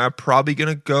NC. Probably going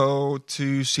to go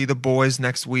to see the boys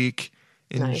next week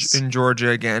Nice. in Georgia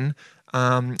again.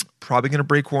 Probably going to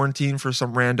break quarantine for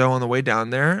some rando on the way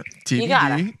down there. TBD. You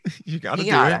gotta. You gotta You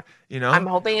do gotta. it. You know? I'm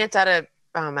hoping it's at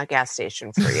a gas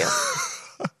station for you.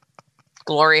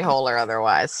 Glory hole or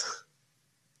otherwise.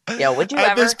 Yo, would you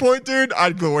At ever this point, dude,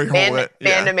 I'd glory hole man it. to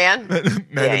man? Man to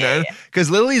Yeah, man. Because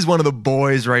Lily's one of the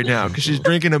boys right now because she's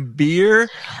drinking a beer.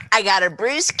 I got a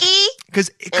brewski Because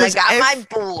and I got my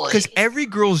boy. Because every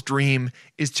girl's dream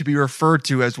is to be referred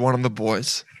to as one of the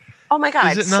boys. Oh my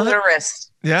god, Is it not? slit a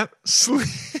wrist. Yep.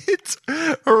 Slit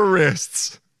her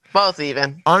wrists. Both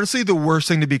even. Honestly, the worst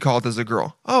thing to be called as a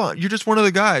girl. Oh, you're just one of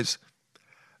the guys.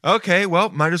 Okay, well,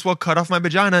 might as well cut off my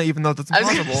vagina, even though that's I was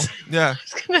gonna impossible. Yeah.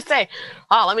 I was gonna say,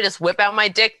 oh, let me just whip out my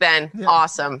dick then. Yeah.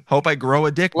 Awesome. Hope I grow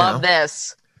a dick Love now.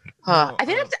 this. Huh. I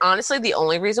think that's honestly the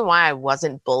only reason why I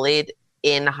wasn't bullied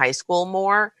in high school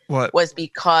more What? was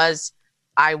because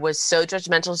I was so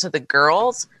judgmental to the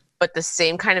girls, but the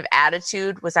same kind of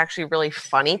attitude was actually really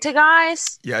funny to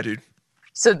guys. Yeah, dude.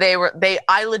 So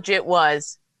I legit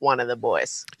was one of the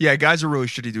boys. Yeah, guys are really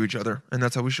shitty to each other, and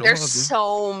that's how we should They're love, dude.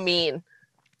 so mean.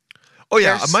 Oh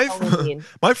yeah, they're so mean.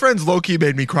 my friends low key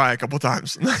made me cry a couple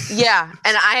times. Yeah,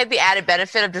 and I had the added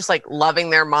benefit of just like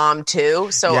loving their mom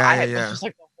too. So Yeah, I had yeah. just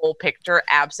like the whole picture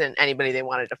absent anybody they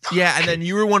wanted to fuck. Yeah, and then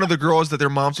you were one of the girls that their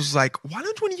moms was like, "Why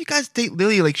don't one of you guys date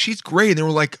Lily? Like she's great." And they were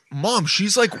like, "Mom,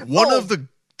 she's like one Oh. of the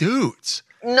dudes."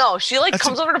 No, she like That's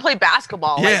comes over to play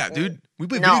basketball. Yeah, like, dude. We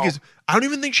play no. video games. I don't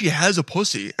even think she has a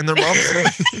pussy. And their mom's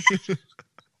like,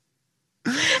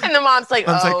 And the mom's like,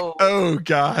 I was oh. like, "Oh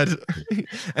God,"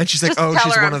 and she's like, Just "Oh, tell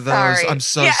she's her one I'm of those. sorry." I'm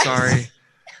so Yeah. sorry."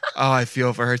 Oh, I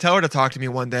feel for her. Tell her to talk to me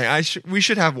one day. We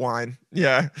should have wine.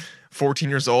 Yeah. 14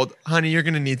 years old. Honey, you're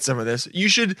going to need some of this. You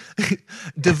should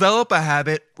develop a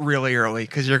habit really early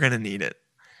because you're going to need it.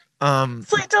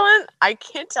 It's like, Dylan, I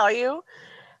can't tell you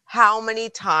how many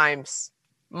times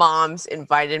moms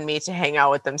invited me to hang out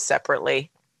with them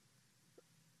separately.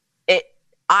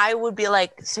 I would be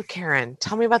like, so Karen,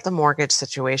 tell me about the mortgage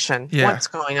situation. Yeah. What's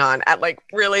going on at like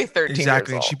really 13 Exactly. years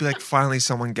And old? she'd be like, finally,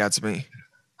 someone gets me.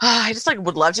 I just like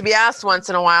would love to be asked once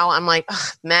in a while. I'm like,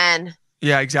 ugh, men.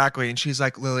 Yeah, exactly. And she's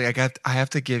like, Lily, I have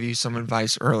to give you some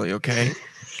advice early, okay?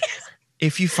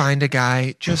 If you find a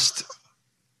guy, just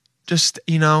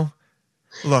you know,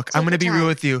 look, I'm Take going to your be real time.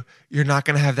 with you. You're not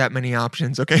going to have that many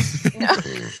options, okay? No.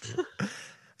 And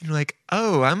you're like,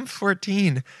 oh, I'm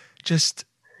 14. Just,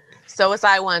 So was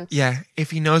I once. yeah,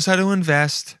 if he knows how to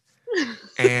invest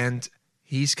and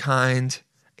he's kind,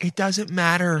 it doesn't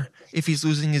matter if he's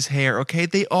losing his hair, okay?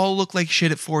 They all look like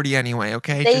shit at 40 anyway,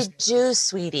 okay? They do,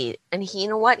 sweetie. And you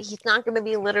know what? He's not going to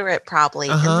be literate probably.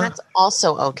 Uh-huh. And that's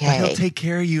also But okay. he'll take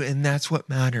care of you, and that's what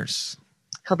matters.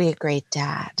 He'll be a great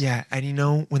dad. Yeah, and you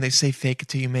know when they say fake it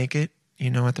till you make it, you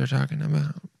know what they're talking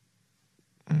about.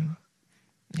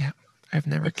 Yeah, I've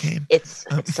never came. It's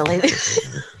the lady.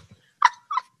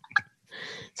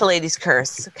 It's a lady's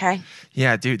curse, okay?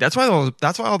 Yeah, dude, that's why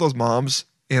all those moms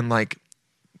in like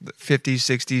the 50s,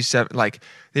 60s, 70s, like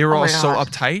they were Oh all my so God.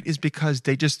 uptight is because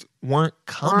they just weren't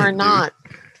coming. Or not.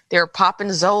 They're popping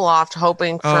Zoloft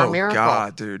hoping for Oh a miracle.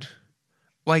 God, dude.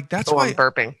 Like that's Oh, why. I'm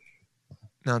burping.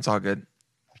 No, it's all good.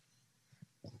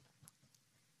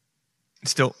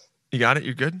 Still, you got it.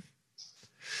 You're good.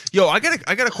 Yo, I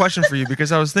got a question for you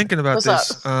because I was thinking about What's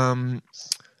this. I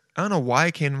don't know why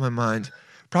it came to my mind.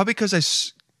 Probably because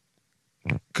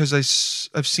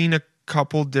I've seen a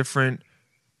couple different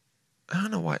I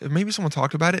don't know why. Maybe someone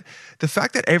talked about it. The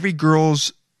fact that every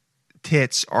girl's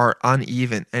tits are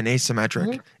uneven and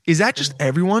asymmetric. Is that just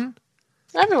everyone?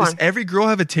 Everyone. Does every girl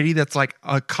have a titty that's like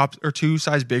a cup or two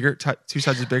sizes bigger? Two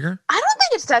sizes bigger? I don't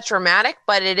think it's that dramatic,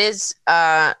 but it is.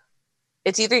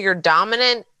 It's either your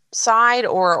dominant side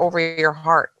or over your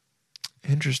heart.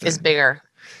 Interesting. Is bigger.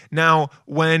 Now,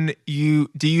 do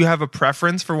you have a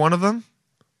preference for one of them?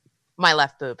 My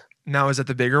left boob. Now, is it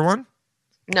the bigger one?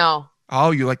 No.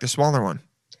 Oh, you like the smaller one?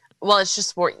 Well, it's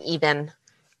just more even.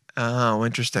 Oh,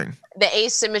 interesting. The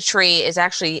asymmetry is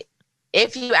actually,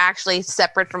 if you actually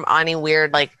separate from any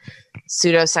weird like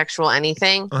pseudosexual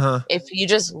anything, if you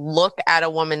just look at a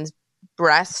woman's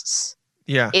breasts,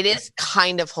 it is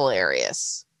kind of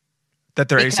hilarious. That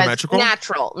they're asymmetrical?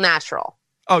 Natural.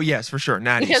 Oh, yes, for sure.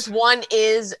 Natties. Because one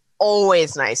is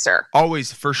always nicer.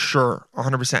 Always, for sure.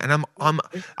 100%. And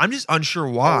I'm just unsure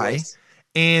why. Always.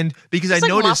 And because it's I like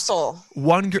noticed muscle.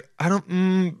 One girl, I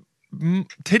don't,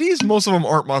 titties, most of them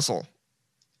aren't muscle.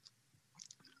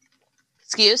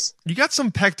 Excuse? You got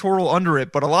some pectoral under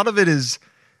it, but a lot of it is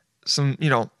some,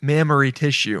 mammary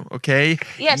tissue, okay?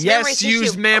 Yes,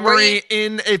 use mammary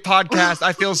in a podcast.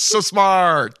 I feel so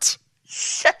smart.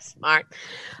 So smart.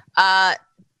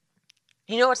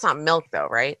 You know it's not milk though,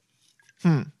 right?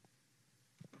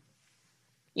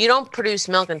 You don't produce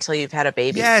milk until you've had a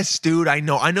baby. Yes, dude, I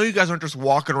know. I know you guys aren't just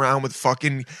walking around with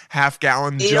fucking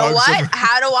half-gallon jugs. You know what?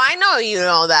 How do I know you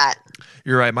know that?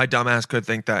 You're right. My dumbass could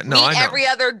think that. No, I know. Every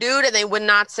other dude, and they would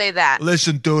not say that.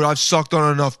 Listen, dude, I've sucked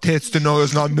on enough tits to know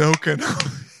there's not milk in them.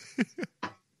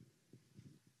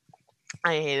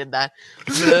 I hated that.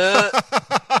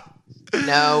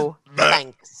 No,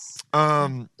 thanks.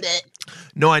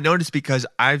 No, I noticed because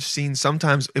I've seen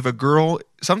sometimes a girl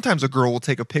will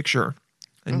take a picture,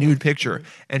 a nude picture,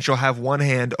 and she'll have one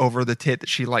hand over the tit that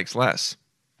she likes less.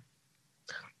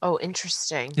 Oh,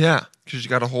 interesting. Yeah, because you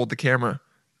got to hold the camera.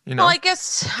 Well, I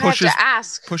guess I have to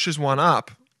ask. Pushes one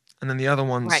up, and then the other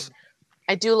one's... Right.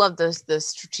 I do love the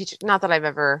strategic... Not that I've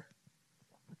ever...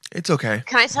 It's okay.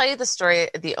 Can I tell you the story,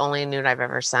 the only nude I've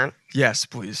ever sent? Yes,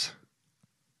 please.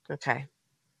 Okay.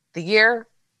 The year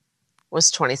was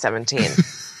 2017.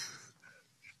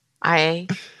 I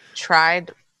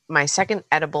tried my second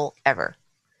edible ever.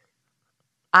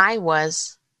 I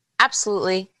was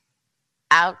absolutely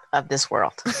out of this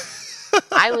world.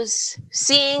 I was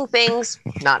seeing things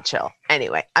not chill.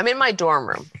 Anyway, I'm in my dorm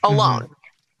room alone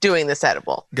doing this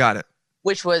edible. Got it.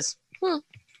 Which was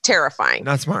terrifying.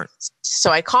 Not smart.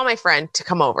 So I call my friend to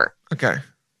come over. Okay.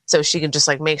 So she can just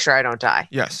make sure I don't die.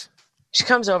 Yes. She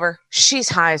comes over. She's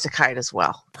high as a kite as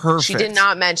well. Perfect. She did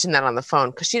not mention that on the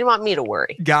phone because she didn't want me to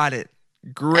worry. Got it.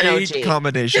 Great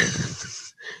combination.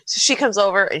 So she comes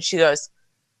over and she goes,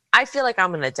 I feel like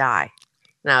I'm going to die.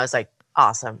 And I was like,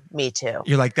 awesome. Me too.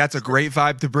 You're like, that's a great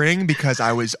vibe to bring because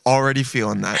I was already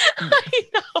feeling that. I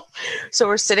know. So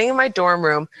we're sitting in my dorm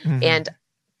room and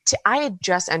I had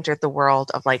just entered the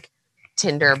world of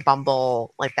Tinder,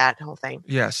 Bumble, that whole thing.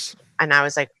 Yes. And I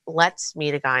was like, let's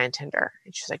meet a guy on Tinder.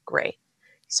 And she's like, great.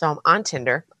 So I'm on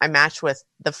Tinder. I matched with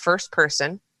the first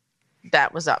person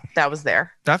that was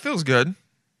there. That feels good.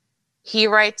 He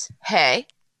writes, hey,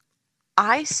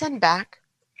 I send back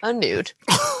a nude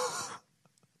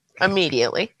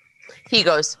immediately. He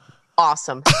goes,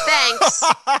 awesome. Thanks.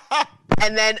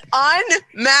 And then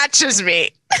unmatches me.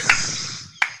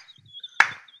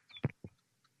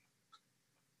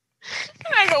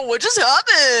 And I go, what just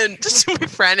happened? Just to my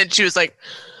friend. And she was like,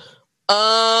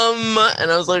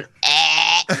 and I was like,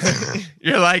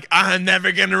 You're like, I'm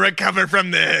never going to recover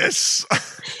from this.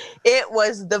 It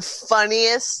was the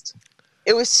funniest.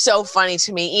 It was so funny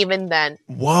to me even then.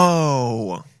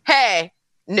 Whoa. Hey,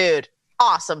 nude.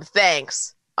 Awesome.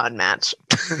 Thanks. Unmatched.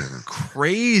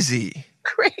 Crazy.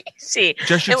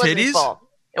 Just your titties? Full.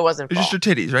 It wasn't full. Just your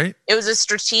titties, right? It was a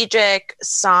strategic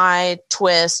side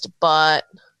twist, butt,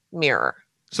 mirror.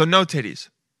 So no titties.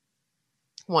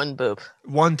 One boob.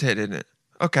 One tit in it.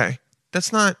 Okay.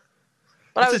 That's not...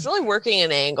 But I was really working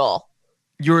an angle.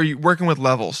 You were working with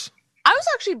levels. I was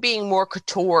actually being more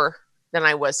couture than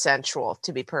I was sensual,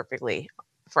 to be perfectly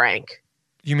frank.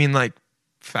 You mean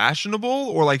fashionable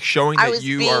or showing that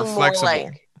you are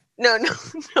flexible? No.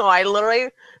 I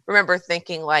literally remember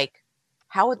thinking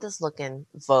how would this look in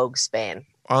Vogue Spain?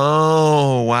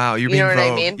 Oh, wow. You're being know what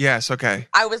Vogue. I mean? Yes, okay.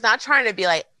 I was not trying to be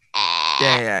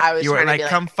yeah. I was you were trying to be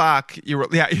come fuck. You were,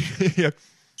 yeah.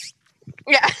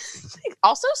 Yeah.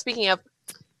 Also, speaking of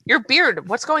your beard,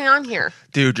 what's going on here?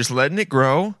 Dude, just letting it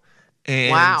grow.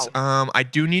 And wow. I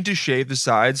do need to shave the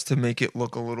sides to make it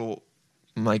look a little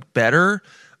better.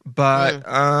 But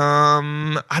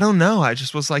I don't know. I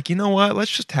just was like, you know what?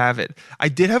 Let's just have it. I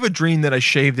did have a dream that I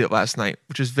shaved it last night,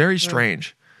 which is very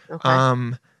strange. Okay.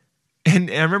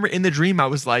 And I remember in the dream I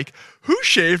was like, who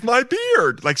shaved my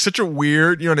beard? Like such a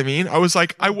weird, you know what I mean? I was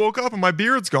like, I woke up and my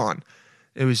beard's gone.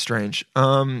 It was strange.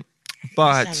 But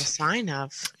What's that a sign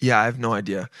of? yeah, I have no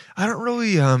idea. I don't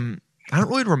really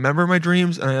remember my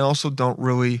dreams, and I also don't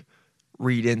really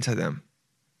read into them.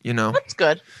 You know? That's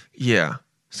good. Yeah.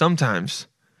 Sometimes.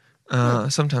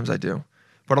 Sometimes I do.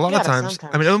 But a lot of Yeah, times,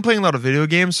 sometimes. I mean, I've been playing a lot of video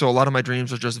games, so a lot of my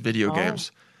dreams are just video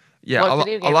games. Yeah, What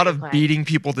video a game lot are you of playing? beating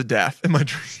people to death in my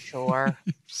dreams.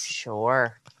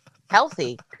 Sure.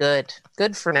 Healthy. Good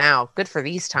for now. Good for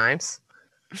these times.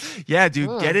 Yeah,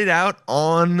 dude, get it out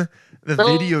on the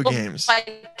video games.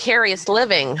 Vicarious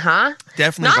living, huh?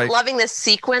 Definitely. Not loving this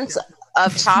sequence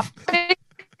of topics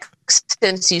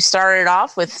since you started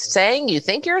off with saying you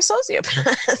think you're a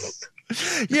sociopath.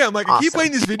 Yeah, I'm like, I keep Awesome.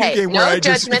 playing this video Hey, game where no I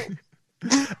judgment.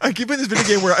 just I keep playing this video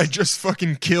game where I just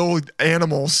fucking kill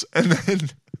animals and then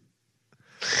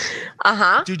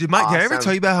Dude, did I ever Awesome.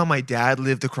 tell you about how my dad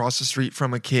lived across the street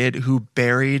from a kid who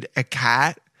buried a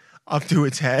cat up to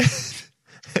its head?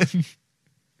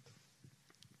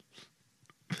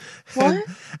 What?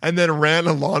 And then ran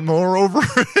a lawnmower over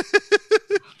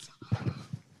it.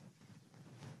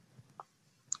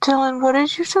 Dylan, what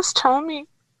did you just tell me?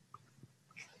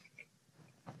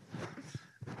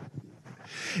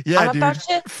 Yeah, I'm dude. about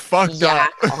to Fucked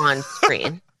yak up. on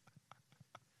screen.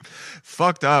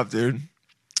 Fucked up, dude.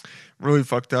 Really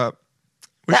fucked up.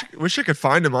 Wish I could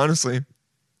find him, honestly.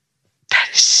 That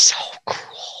is so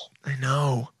cruel. I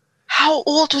know. How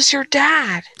old was your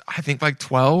dad? I think like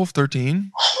 12,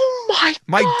 13. Oh my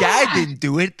My God. dad didn't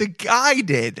do it. The guy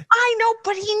did. I know,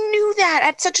 but he knew that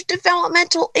at such a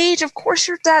developmental age. Of course,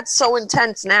 your dad's so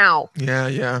intense now.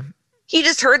 Yeah. He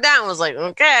just heard that and was like,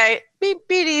 okay, beep,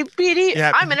 beep, beep.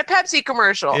 Yeah. I'm in a Pepsi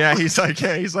commercial. Yeah, he's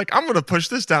like, I'm going to push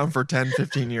this down for 10,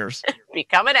 15 years.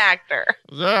 Become an actor.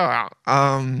 Yeah.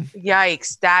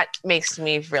 Yikes. That makes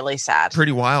me really sad.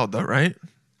 Pretty wild though, right?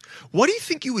 What do you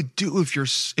think you would do if your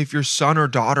son or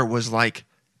daughter was like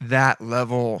that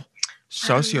level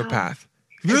sociopath? Have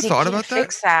you ever Because thought can't about that?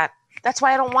 Fix that. That's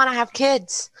why I don't want to have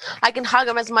kids. I can hug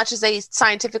him as much as they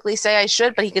scientifically say I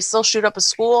should, but he could still shoot up a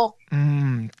school.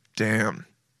 Damn.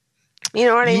 You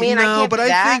know what I mean? I No, can't but do I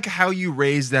that. think how you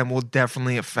raise them will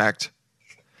definitely affect.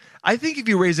 I think if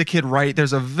you raise a kid right,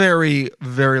 there's a very,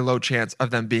 very low chance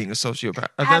of them being a sociopath,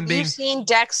 of them Have being you seen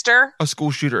Dexter? a school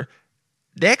shooter.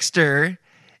 Dexter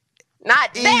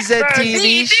Not is Dexter, a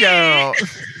TV show.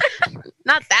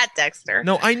 Not that Dexter.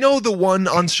 No, I know the one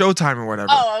on Showtime or whatever.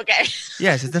 Oh, okay.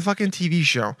 Yes, it's a fucking TV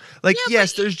show. Like, Yeah,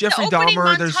 yes, but there's Jeffrey the opening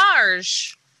Dahmer. There's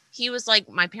montage. He was like,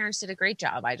 my parents did a great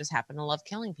job. I just happen to love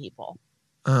killing people.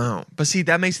 oh, but see,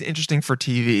 that makes it interesting for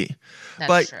TV.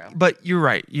 That's true. But you're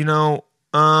right. You know,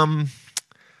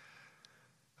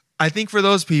 I think for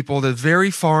those people, they're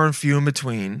very far and few in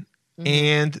between. Mm-hmm.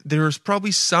 And there's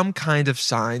probably some kind of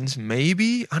signs.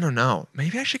 Maybe, I don't know.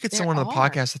 Maybe I should get There someone on the are.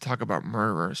 podcast to talk about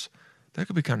murderers. That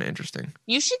could be kind of interesting.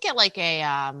 You should get like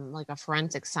a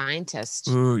forensic scientist,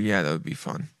 Ooh, yeah, that would be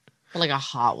fun. but like a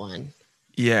hot one.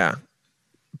 Yeah,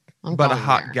 I'm but a going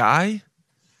hot there. guy.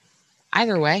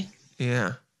 Either way.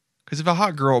 Yeah, because if a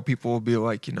hot girl, people will be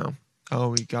like, you know, oh,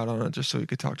 we got on it just so we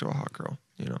could talk to a hot girl.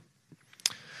 You know,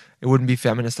 it wouldn't be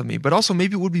feminist of me, but also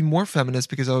maybe it would be more feminist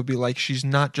because I would be like, she's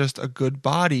not just a good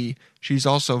body, she's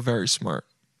also very smart.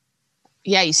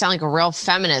 Yeah, you sound like a real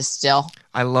feminist still.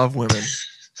 I love women.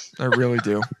 I really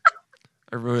do.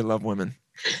 I really love women.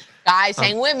 Guys,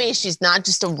 hang with me. She's not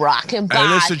just a rockin' Hey, body.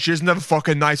 listen, she doesn't have a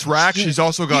fucking nice rack. She's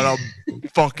also got a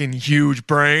fucking huge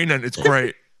brain, and it's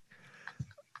great.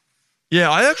 Yeah,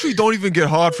 I actually don't even get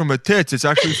hard from her tits. It's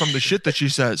actually from the shit that she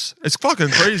says. It's fucking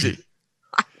crazy.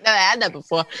 Never had that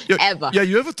before, ever. Yeah,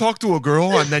 you ever talk to a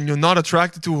girl and then you're not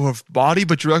attracted to her body,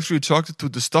 but you're actually attracted to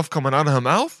the stuff coming out of her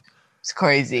mouth? It's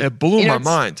crazy. It blew You know, my it's-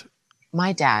 mind.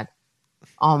 My dad.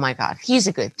 Oh my God, he's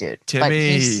a good dude. But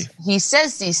Timmy. he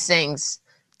says these things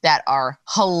that are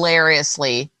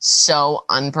hilariously so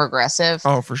unprogressive.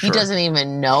 Oh, for sure. He doesn't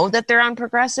even know that they're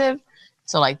unprogressive.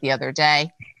 So, like the other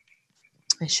day,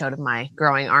 I showed him my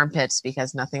growing armpits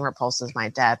because nothing repulses my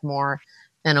dad more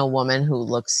than a woman who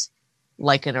looks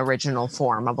like an original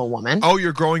form of a woman. Oh,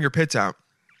 you're growing your pits out.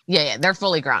 Yeah, they're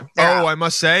fully grown. They're Oh, out. I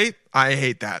must say, I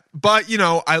hate that. But, you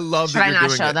know, I love Should that I you're not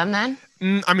doing show it. them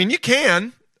then? I mean, you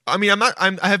can. I mean,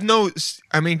 I have no.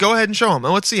 I mean, go ahead and show him.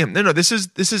 Let's see him. No, this is.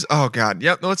 Oh God.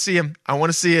 Yep. No, let's see him. I want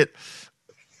to see it.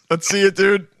 Let's see it,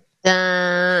 dude.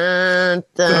 Dun,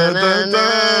 Dun, dun, dun, dun,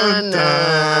 dun, dun,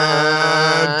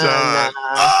 dun. dun.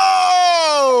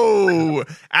 Oh,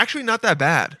 actually not that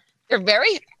bad. They're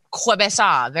very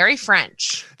Quebecois, very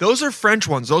French. Those are French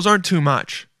ones. Those aren't too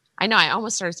much. I know. I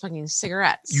almost started smoking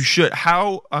cigarettes. You should.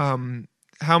 How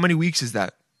many weeks is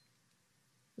that?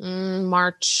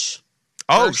 March.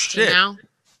 Oh shit! Now.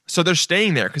 So they're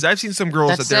staying there because I've seen some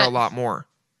girls That's that they're it. a lot more.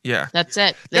 Yeah, That's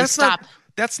it. They that's stop.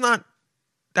 That's not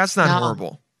No.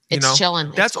 horrible. You It's know? chilling.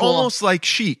 It's That's cool. almost like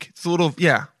chic. It's a little Oh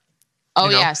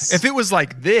you know? yes. If it was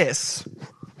like this,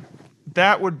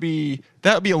 that would be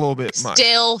a little bit much.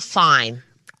 Still fine,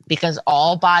 because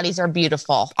all bodies are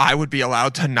beautiful. I would be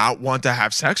allowed to not want to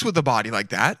have sex with a body like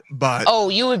that, but Oh,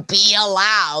 you would be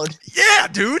allowed. yeah,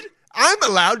 dude, I'm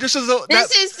allowed just as a,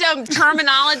 This is some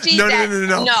terminology. No,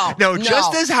 that, no.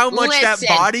 Just as how much that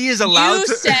Listen, body is allowed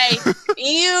you to.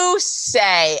 You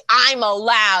say, I'm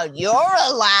allowed. You're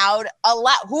allowed.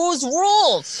 Whose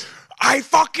rules? I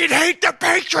fucking hate the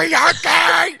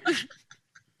patriarchy.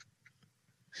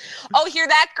 Oh, hear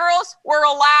that, girls? We're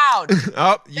allowed.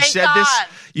 Oh, you Thank said God. this.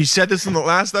 You said this in the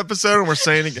last episode, and we're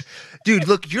saying it again. Dude,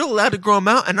 look, you're allowed to grow them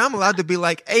out, and I'm allowed to be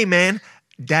like, "Hey, man,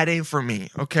 that ain't for me."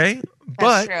 Okay,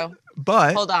 That's true.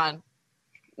 But Hold on.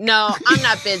 No, I'm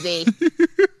not busy.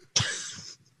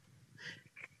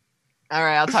 All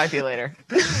right, I'll talk to you later.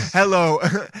 hello,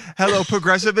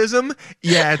 progressivism.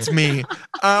 Yeah, it's me.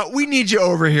 We need you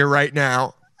over here right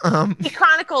now. He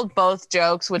chronicled both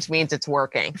jokes, which means it's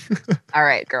working. All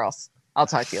right, girls. I'll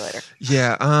talk to you later.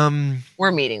 Yeah.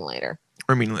 We're meeting later.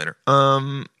 Or meeting later.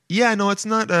 Yeah. No, it's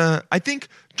not. I think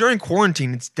during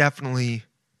quarantine, it's definitely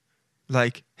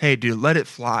like, hey, dude, let it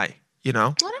fly. You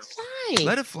know, Let it fly.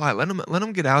 let it fly. Let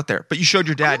him get out there. But you showed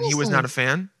your dad, and he was not a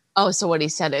fan. Oh, so what he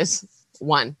said is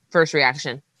first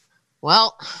reaction.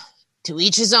 Well, to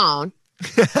each his own.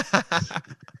 It's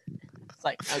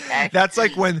like, okay. That's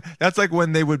like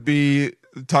when they would be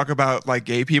talk about like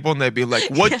gay people, and they'd be like,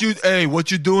 what you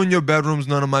do in your bedroom's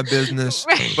none of my business,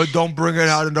 Right. but don't bring it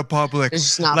out into public. It's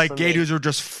just not like for gay me. dudes are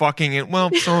just fucking it.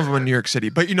 Well, some of them in New York City,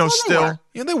 but Well, they still, were.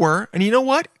 they were. And you know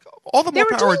what? All the They more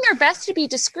were power. doing their best to be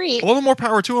discreet. All the more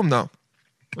power to them, though.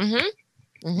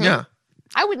 Mm-hmm. Yeah.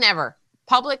 I would never.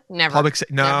 Public, never.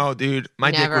 No, dude, my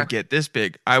dick Never. would get this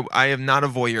big. I am not a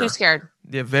voyeur. Too scared.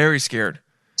 Yeah, very scared.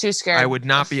 Too scared. I would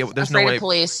not be able. There's Afraid no way. of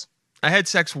police. I had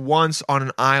sex once on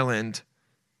an island,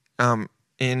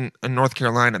 in North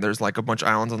Carolina. There's like a bunch of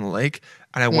islands on the lake,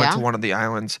 and I went Yeah. to one of the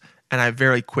islands, and I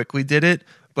very quickly did it.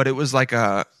 But it was like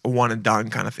a one and done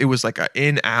kind of. It was like a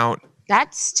in out.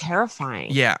 That's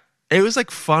terrifying. Yeah, it was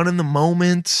like fun in the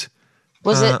moment.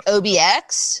 Was it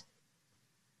OBX?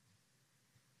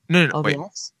 No,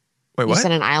 OBX? wait, You what?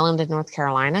 said an island in North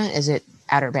Carolina. Is it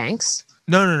Outer Banks?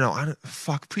 No. I don't,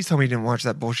 fuck. Please tell me you didn't watch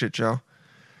that bullshit show.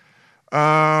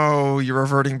 Oh, you're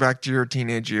reverting back to your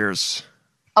teenage years.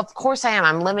 Of course I am.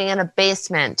 I'm living in a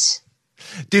basement.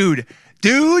 Dude.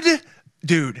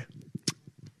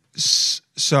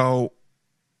 So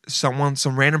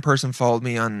some random person followed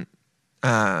me on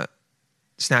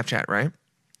Snapchat, right?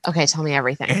 Okay, tell me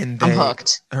everything. And I'm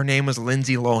hooked. Her name was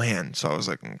Lindsay Lohan. So I was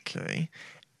like, okay.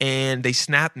 And they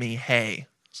snapped me, hey.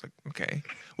 I was like, okay.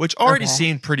 Which already Okay.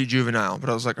 seemed pretty juvenile, but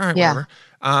I was like, all right, Yeah.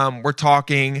 whatever. We're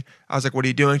talking. I was like, what are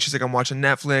you doing? She's like, I'm watching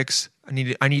Netflix. I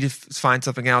need to find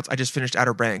something else. I just finished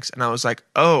Outer Banks. And I was like,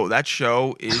 oh, that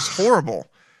show is horrible.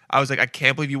 I was like, I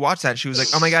can't believe you watched that. And she was like,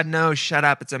 oh my God, no, shut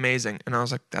up. It's amazing. And I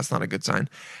was like, that's not a good sign.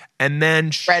 And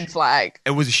then Red flag.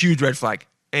 it was a huge red flag.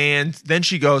 And then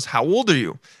she goes, how old are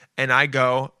you? And I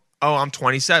go, oh, I'm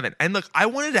 27. And look, I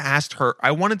wanted to ask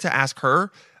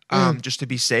her just to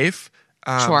be safe.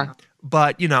 Sure.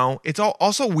 But, it's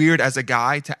also weird as a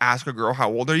guy to ask a girl,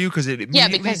 how old are you? Because it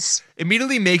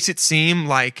immediately makes it seem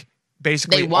like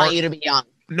basically They want you to be young.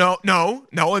 No. It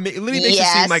literally makes it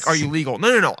seem like, are you legal?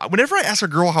 No. Whenever I ask a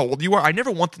girl how old you are, I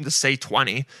never want them to say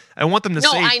 20. I want them to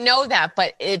say. No, I know that,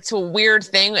 but it's a weird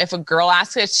thing. If a girl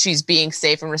asks it, she's being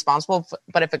safe and responsible.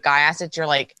 But if a guy asks it, you're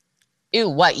like, ew,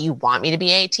 what? You want me to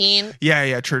be 18?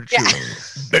 Yeah, true. Yeah.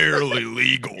 Barely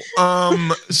legal.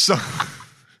 So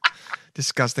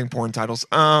disgusting porn titles.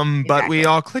 But we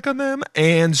all click on them,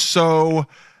 and so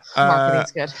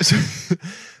Marketing's good.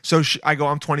 So I go,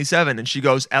 I'm 27, and she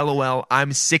goes, LOL,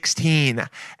 I'm 16,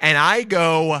 and I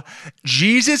go,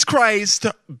 Jesus Christ,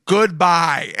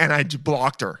 goodbye, and I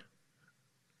blocked her.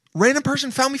 Random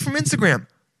person found me from Instagram.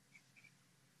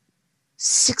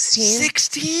 16?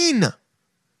 16.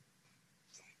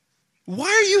 Why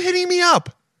are you hitting me up?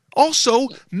 Also,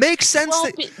 makes sense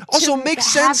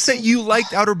that you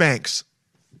liked Outer Banks.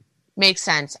 Makes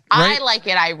sense. Right? I like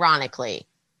it ironically.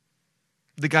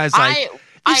 The guy's like,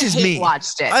 this is me.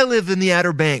 Watched it. I live in the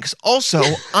Outer Banks. Also,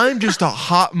 I'm just a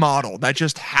hot model that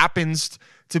just happens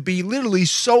to be literally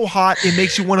so hot it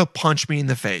makes you want to punch me in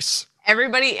the face.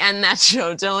 Everybody in that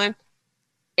show, Dylan,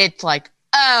 it's like,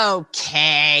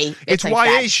 okay. It's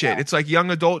like YA shit. It's like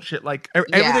young adult shit. Like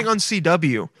everything on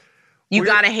CW. You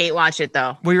gotta hate watch it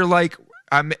though. Where you're like,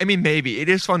 I mean, maybe it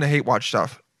is fun to hate watch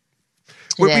stuff.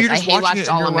 It is. I hate watched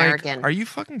All American. Like, are you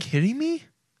fucking kidding me?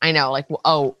 I know. Like,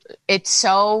 oh, it's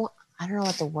so. I don't know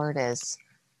what the word is.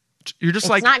 You're just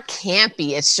it's not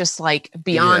campy. It's just like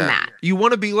beyond that. You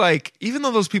want to be like, even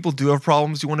though those people do have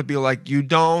problems, you want to be like, you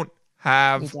don't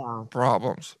have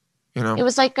problems. You know. It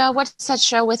was like, what's that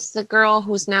show with the girl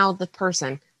who's now the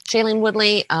person? Shailene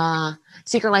Woodley,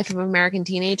 Secret Life of an American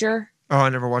Teenager. Oh, I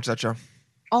never watched that show.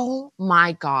 Oh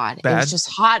my God. Bad? It was just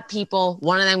hot people.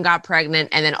 One of them got pregnant,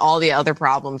 and then all the other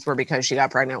problems were because she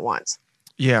got pregnant once.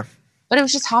 Yeah. But it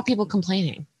was just hot people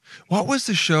complaining. What was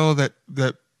the show that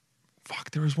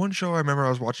fuck, there was one show I remember I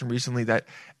was watching recently that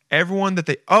everyone that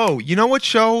you know what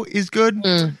show is good?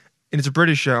 And it's a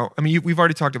British show. I mean, we've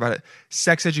already talked about it.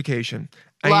 Sex Education.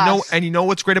 And you know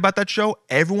what's great about that show?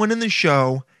 Everyone in the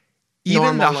show,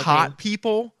 even the hot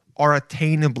people, are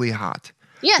attainably hot.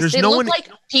 Yes, There's they look like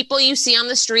people you see on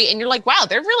the street, and you're like, wow,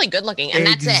 they're really good looking, and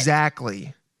that's it.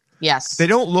 Exactly. Yes. They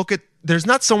don't look at. There's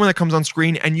not someone that comes on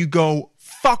screen and you go,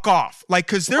 fuck off. Like,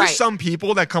 because there's some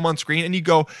people that come on screen and you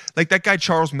go, like that guy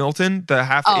Charles Milton, the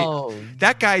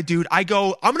that guy, dude, I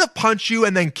go, I'm going to punch you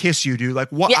and then kiss you, dude.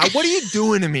 Like, what are you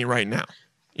doing to me right now?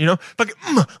 You know?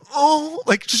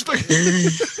 Like, just like,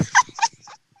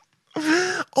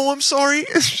 oh, I'm sorry.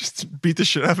 Just beat the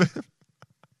shit out of him.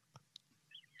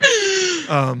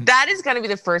 That is going to be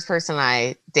the first person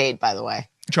I date, by the way.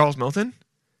 Charles Milton?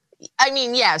 I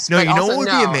mean, yes. No, but you know what would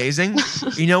be amazing?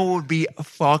 You know what would be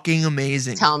fucking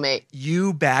amazing? Tell me.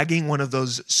 You bagging one of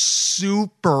those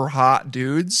super hot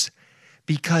dudes,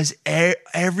 because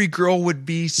every girl would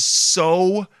be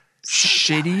so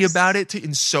shitty jealous about it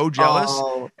and so jealous.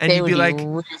 Oh, and you'd be like,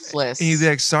 ruthless. And you'd be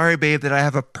like, sorry, babe, that I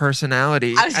have a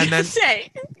personality. I was going to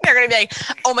say, they're going to be like,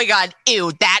 oh my God,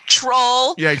 ew, that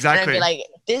troll. Yeah, exactly. And I'd be like,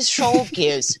 this troll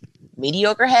gives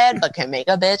mediocre head, but can make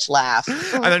a bitch laugh.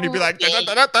 And then you'd be like,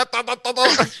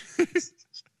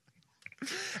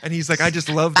 and he's like, I just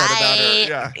love that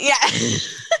about her. Yeah.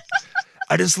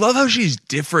 I just love how she's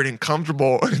different and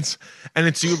comfortable. And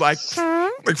it's you like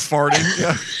farting.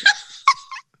 Yeah.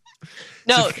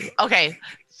 No, okay.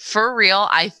 For real,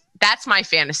 that's my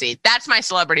fantasy. That's my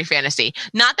celebrity fantasy.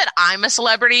 Not that I'm a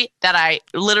celebrity, that I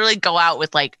literally go out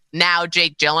with like now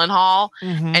Jake Gyllenhaal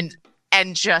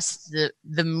and just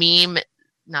the meme,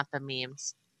 not the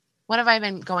memes. What have I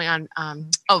been going on?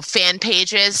 Fan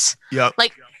pages. Yep.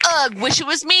 Like, wish it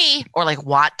was me. Or like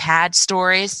Wattpad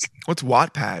stories. What's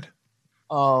Wattpad?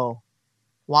 Oh,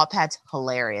 Wattpad's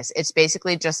hilarious. It's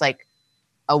basically just like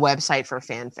a website for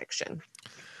fan fiction.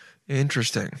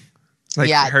 Interesting. Like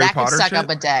Harry that Potter could suck shit? up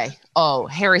a day. Oh,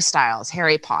 Harry Styles,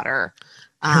 Harry Potter.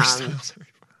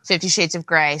 50 Shades of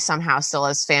Grey somehow still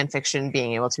has fan fiction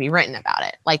being able to be written about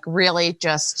it. Like, really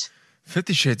just...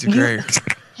 50 Shades of Grey.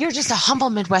 You're just a humble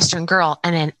Midwestern girl,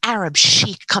 and an Arab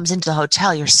sheik comes into the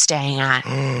hotel you're staying at.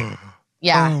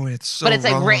 Yeah. Oh, it's so But it's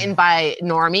like written by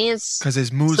normies. Because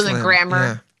it's Muslim. So the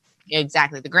grammar... Yeah.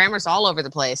 Exactly. The grammar's all over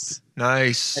the place.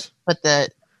 Nice. But the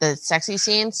sexy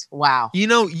scenes, wow. You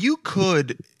know,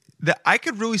 I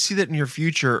could really see that in your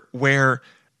future where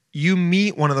you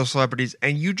meet one of those celebrities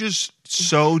and you just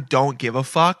so don't give a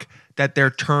fuck that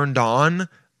they're turned on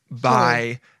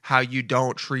by how you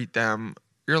don't treat them.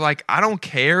 You're like, I don't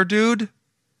care, dude.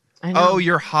 I know. Oh,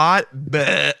 you're hot?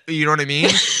 Bleh. You know what I mean?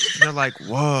 And they're like,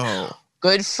 whoa.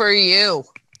 Good for you.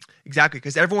 Exactly,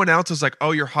 because everyone else is like,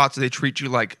 oh, you're hot, so they treat you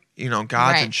like,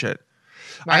 gods and shit.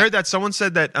 Right. I heard that someone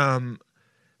said that I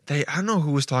don't know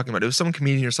who was talking about it. It was some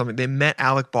comedian or something. They met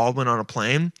Alec Baldwin on a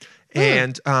plane,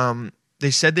 and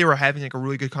they said they were having like a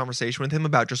really good conversation with him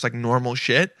about just like normal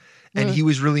shit, and he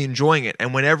was really enjoying it.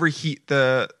 And whenever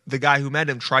the guy who met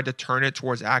him tried to turn it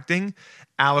towards acting,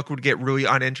 Alec would get really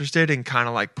uninterested and kind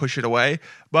of like push it away.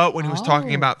 But when he was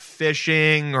talking about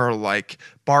fishing or like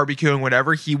barbecuing,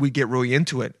 whatever, he would get really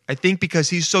into it. I think because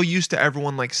he's so used to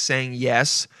everyone like saying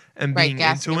yes and being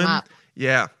into him.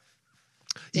 Yeah.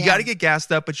 You got to get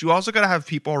gassed up, but you also got to have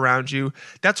people around you.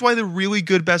 That's why the really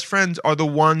good best friends are the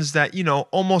ones that,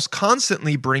 almost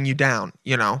constantly bring you down,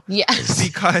 Yes.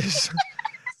 Because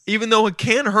even though it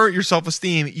can hurt your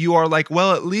self-esteem, you are like,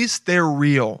 well, at least they're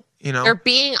real, They're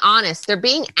being honest. They're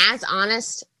being as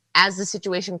honest as the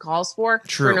situation calls for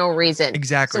no reason.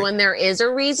 Exactly. So when there is a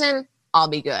reason, I'll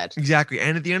be good. Exactly.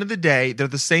 And at the end of the day, they're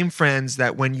the same friends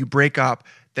that when you break up,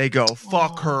 they go,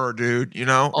 fuck her, dude, you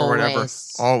know, or whatever.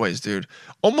 Always. Always, dude.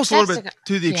 Almost a little bit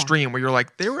to the extreme where you're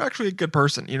like, they were actually a good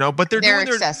person, you know, but they're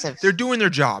excessive. They're doing their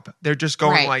job. They're just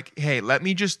going Right. like, hey, let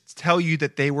me just tell you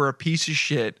that they were a piece of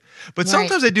shit. But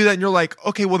sometimes they do that and you're like,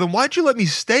 okay, well then why'd you let me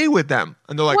stay with them?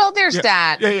 And they're like, well, there's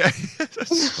that. Yeah.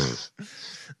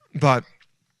 But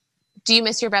Do you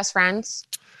miss your best friends?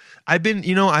 I've been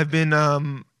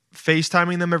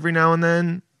FaceTiming them every now and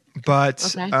then,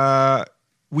 but I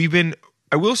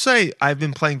will say I've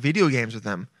been playing video games with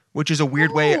them, which is a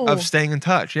weird way of staying in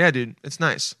touch. Yeah, dude, it's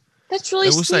nice. That's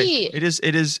really sweet.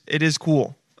 It is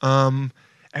cool.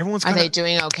 Everyone's Are they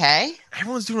doing okay?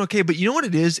 Everyone's doing okay, but you know what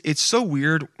it is? It's so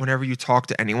weird whenever you talk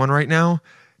to anyone right now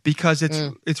because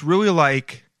it's really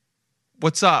like,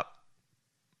 what's up?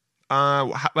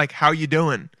 How you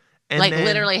doing? And like then,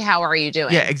 literally, how are you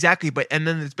doing? Yeah, exactly. But and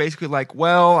then it's basically like,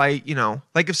 well,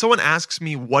 like if someone asks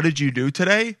me, what did you do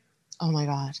today? Oh my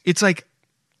God. It's like,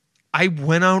 I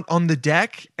went out on the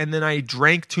deck and then I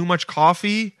drank too much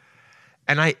coffee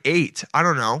and I ate. I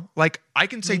don't know. Like I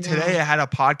can say today I had a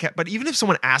podcast, but even if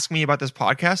someone asked me about this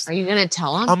podcast, are you going to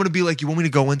tell them? I'm going to be like, you want me to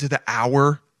go into the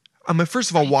hour? I'm like, first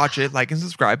of all, watch it, like and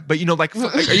subscribe. But like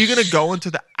are you going to go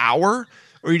into the hour?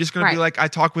 Or are you just going to be like, I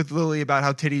talked with Lily about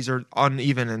how titties are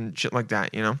uneven and shit like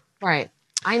that, you know? Right.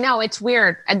 I know. It's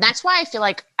weird. And that's why I feel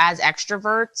like as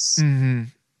extroverts,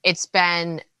 it's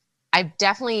been, I've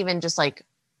definitely even just like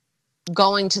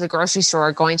going to the grocery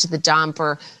store, going to the dump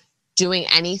or doing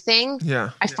anything. Yeah.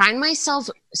 I find myself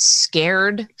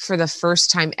scared for the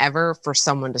first time ever for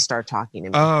someone to start talking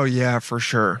to me. Oh, yeah, for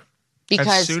sure. Because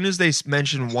as soon as they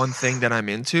mention one thing that I'm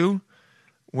into,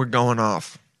 we're going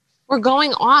off. We're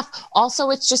going off.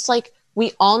 Also, it's just like,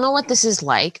 we all know what this is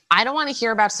like. I don't want to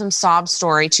hear about some sob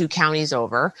story 2 counties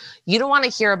over. You don't want to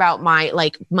hear about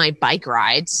my bike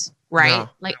rides, right?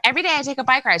 No. Every day I take a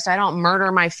bike ride so I don't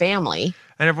murder my family.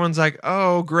 And everyone's like,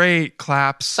 oh, great,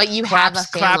 claps. But you have a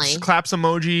family. Claps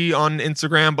emoji on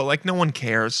Instagram, but no one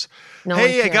cares. No one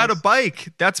cares. I got a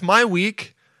bike. That's my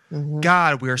week. Mm-hmm.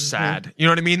 God, we're sad. You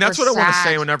know what I mean? That's what I want to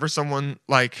say whenever someone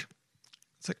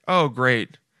it's like, oh,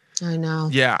 great. I know.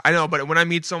 Yeah, I know. But when I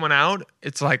meet someone out,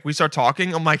 it's like we start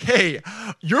talking. I'm like, hey,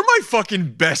 you're my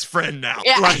fucking best friend now.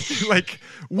 Yeah.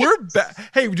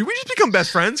 Hey, do we just become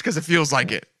best friends? Because it feels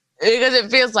like it. Because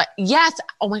it feels like, yes.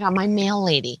 Oh my God, my mail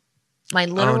lady, my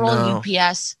literal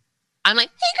UPS. I'm like,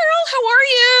 hey girl, how are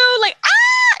you?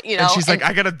 You know. And she's like,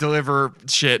 I got to deliver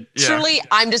shit. Yeah. Truly,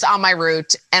 I'm just on my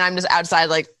route and I'm just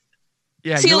outside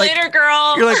yeah, see you later,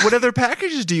 girl. You're like, what other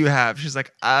packages do you have? She's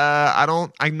like,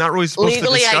 I'm not really supposed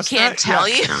legally, to discuss I can't tell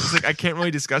you. She's like, I can't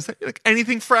really discuss that. You're like,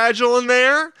 anything fragile in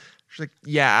there? She's like,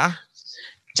 yeah.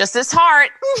 Just this heart.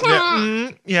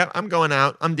 Yeah, I'm going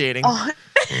out. I'm dating. Oh.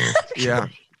 Yeah.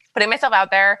 Putting myself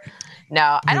out there.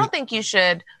 No, I don't think you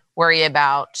should worry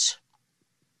about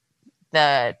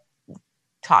the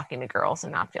talking to girls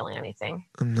and not feeling anything.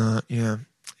 I'm not, yeah.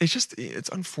 It's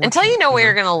unfortunate. Until you know where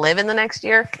you're going to live in the next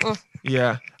year.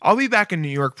 Yeah. I'll be back in New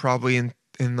York probably in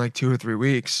 2 or 3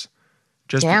 weeks.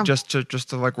 Just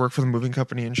to work for the moving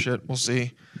company and shit. We'll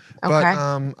see. Okay. But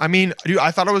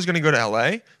I thought I was going to go to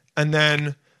LA and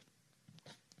then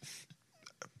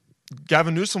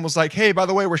Gavin Newsom was like, hey, by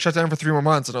the way, we're shut down for 3 more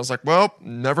months. And I was like, well,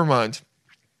 never mind.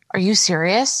 Are you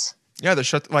serious? Yeah,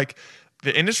 the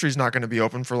industry's not going to be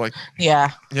open for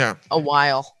Yeah. Yeah. A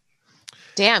while.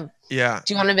 Damn. Yeah.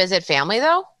 Do you want to visit family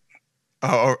though?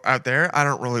 Oh, out there? I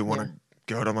don't really want to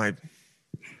go to my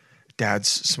dad's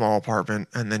small apartment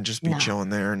and then just be chilling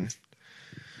there. And,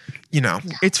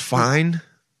 it's fine.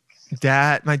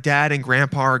 My dad and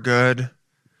grandpa are good.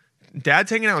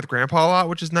 Dad's hanging out with grandpa a lot,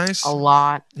 which is nice. A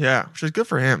lot. Yeah, which is good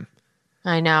for him.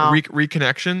 I know.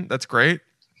 Reconnection. That's great.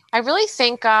 I really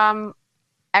think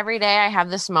every day I have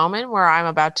this moment where I'm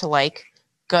about to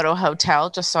go to a hotel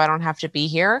just so I don't have to be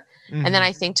here. Mm-hmm. And then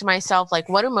I think to myself,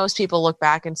 what do most people look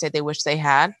back and say they wish they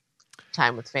had?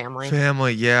 Time with family.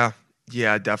 Family, yeah.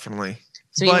 Yeah, definitely.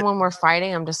 So even when we're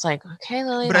fighting, I'm just like, okay,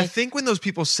 Lily. But I think when those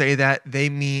people say that, they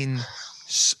mean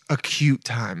acute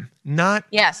time, not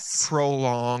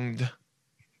prolonged.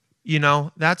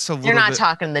 That's a little You're not bit...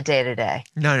 talking the day-to-day.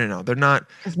 No. They're not.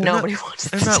 Nobody wants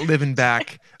They're not living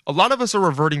back. A lot of us are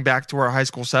reverting back to our high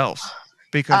school selves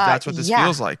because that's what this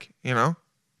feels like,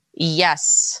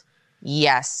 Yes.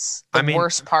 The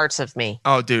worst parts of me.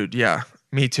 Oh, dude, yeah.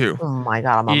 Me too. Oh my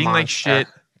God, I'm a eating monster. like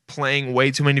shit, playing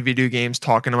way too many video games,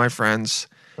 talking to my friends.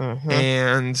 Mm-hmm.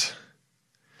 And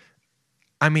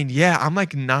I'm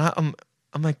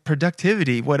like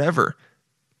productivity, whatever.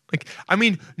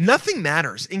 Nothing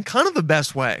matters in kind of the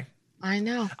best way. I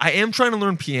know. I am trying to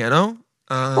learn piano.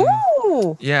 Ooh.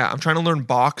 Ooh. Yeah, I'm trying to learn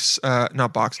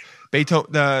not Bach's,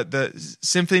 Beethoven, the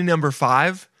Symphony Number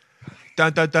 5.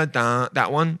 Dun, dun, dun, dun,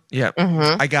 that one. Yeah.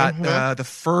 I got the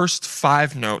first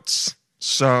 5 notes.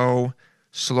 So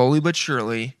slowly but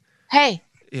surely. Hey.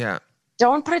 Yeah.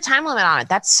 Don't put a time limit on it.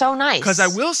 That's so nice. Because I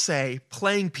will say,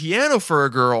 playing piano for a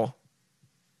girl,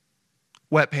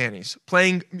 wet panties.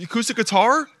 Playing acoustic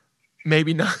guitar,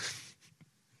 maybe not.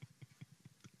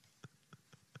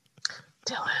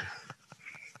 Dylan.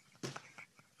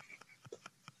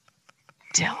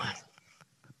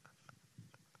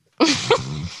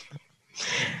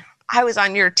 I was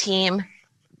on your team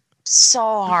so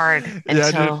hard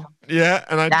until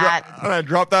and I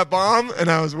dropped that bomb, and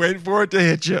I was waiting for it to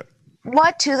hit you.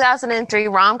 What 2003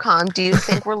 rom-com do you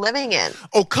think we're living in?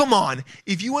 Oh, come on.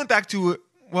 If you went back to,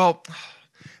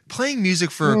 playing music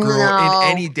for a girl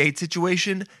in any date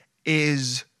situation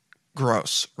is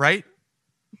gross, right?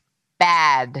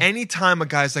 Bad. Anytime a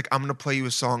guy's like, I'm going to play you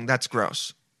a song, that's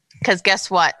gross. Because guess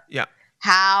what? Yeah.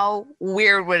 How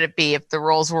weird would it be if the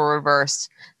roles were reversed?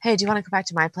 Hey, do you want to come back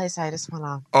to my place? I just want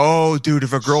to. Oh, dude,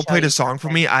 if a girl played a song for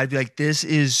me, I'd be like, this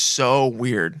is so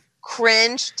weird.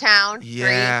 Cringe Town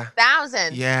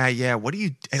 3000. Yeah. What do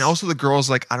you? And also the girl's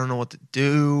like, I don't know what to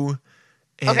do.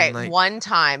 And okay, like, one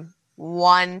time,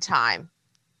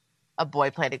 a boy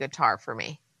played a guitar for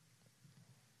me.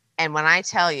 And when I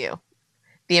tell you,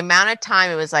 the amount of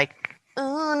time it was like,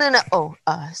 oh, no.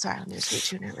 Oh, sorry, let me just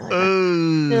retune it really quick.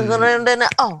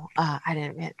 No. I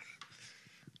didn't hit.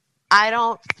 I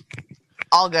don't.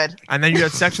 All good. And then you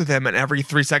had sex with him, and every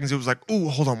 3 seconds it was like, "Ooh,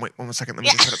 hold on, wait 1 second, let me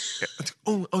just set up." Yeah.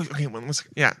 Oh, okay, 1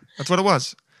 second. Yeah, that's what it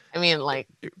was. I mean, like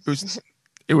it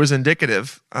was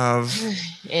indicative of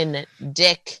in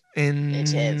Dick. He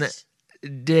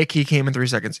came in 3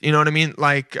 seconds. You know what I mean?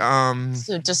 Like,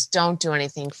 so just don't do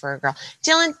anything for a girl,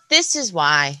 Dylan. This is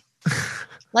why.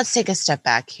 Let's take a step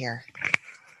back here.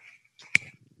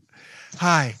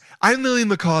 Hi, I'm Lily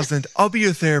McCausland. I'll be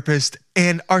your therapist,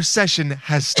 and our session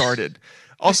has started.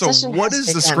 Also, what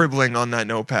is the scribbling on that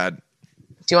notepad?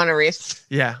 Do you want to read?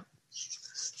 Yeah.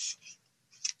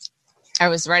 I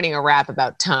was writing a rap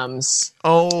about Tums.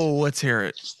 Oh, let's hear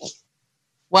it.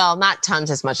 Well, not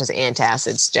Tums as much as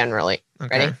antacids generally.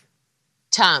 Okay. Ready?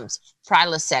 Tums,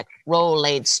 Prilosec,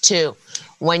 Rolaids too.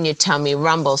 When your tummy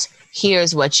rumbles,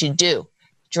 here's what you do.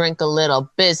 Drink a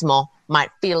little Bismol, might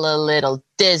feel a little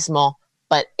dismal,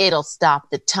 but it'll stop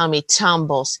the tummy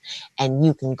tumbles, and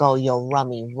you can go your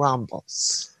rummy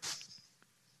rumbles.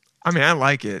 I mean, I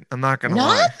like it. I'm not going to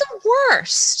lie. Not the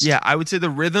worst. Yeah, I would say the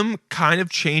rhythm kind of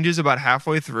changes about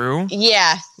halfway through.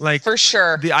 Yeah, like for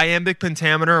sure. The iambic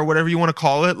pentameter or whatever you want to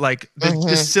call it, like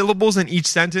the syllables in each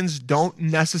sentence don't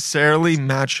necessarily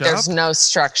match up. There's no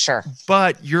structure.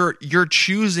 But you're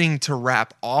choosing to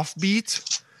rap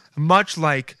offbeat, much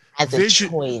like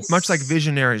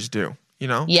visionaries do. You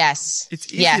know? Yes.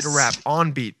 It's easy to rap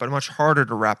on beat, but much harder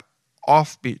to rap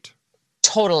off beat.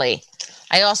 Totally.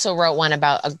 I also wrote one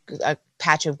about a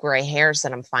patch of gray hairs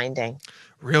that I'm finding.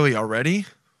 Really? Already?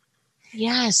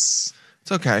 Yes.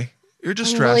 It's okay. You're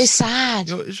just I'm stressed. really sad.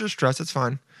 It's just stressed. It's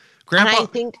fine.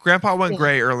 Grandpa went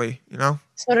gray early, you know?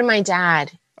 So did my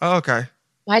dad. Oh, okay.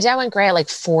 My dad went gray at like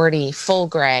 40, full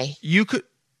gray.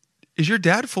 Is your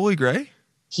dad fully gray?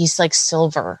 He's like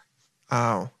silver.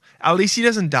 Oh. At least he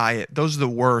doesn't dye it. Those are the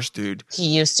worst, dude. He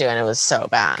used to, and it was so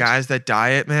bad. Guys that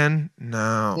dye it, man,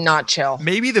 no. Not chill.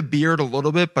 Maybe the beard a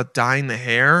little bit, but dyeing the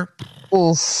hair.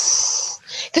 Oof.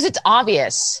 Because it's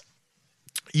obvious.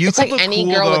 It's like any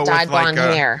girl with dyed blonde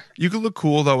hair. You could look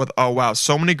cool, though, with, oh, wow,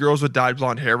 so many girls with dyed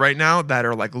blonde hair right now that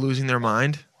are, like, losing their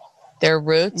mind. Their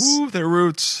roots? Ooh, their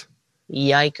roots.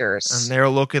 Yikers. And they're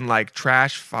looking like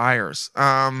trash fires.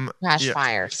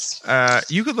 Fires.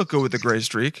 You could look good with the gray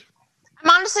streak. I'm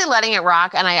honestly letting it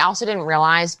rock, and I also didn't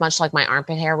realize, much like my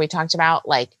armpit hair we talked about,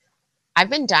 like,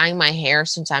 I've been dyeing my hair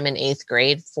since I'm in 8th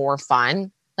grade for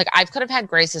fun. Like, I could have had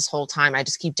grays this whole time. I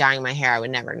just keep dyeing my hair. I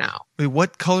would never know. Wait,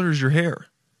 what color is your hair?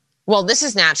 Well, this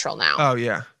is natural now. Oh,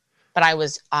 yeah. But I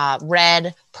was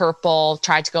red, purple,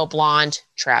 tried to go blonde,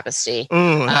 travesty.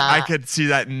 Ooh, I could see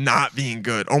that not being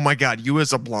good. Oh, my God. You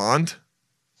as a blonde?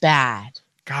 Bad.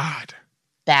 God.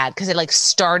 Bad, because it like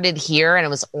started here and it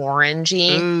was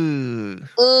orangey.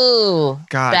 Ooh,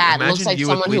 God, bad. It looks like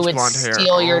someone who would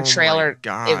steal your trailer.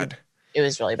 God, it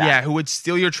was really bad. Yeah, who would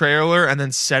steal your trailer and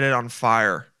then set it on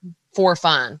fire for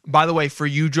fun. By the way, for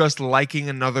you just liking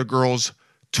another girl's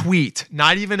tweet,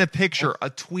 not even a picture,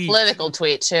 a tweet, political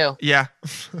tweet too. Yeah,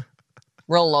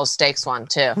 real low stakes one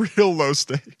too. Real low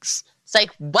stakes. It's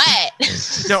like, what?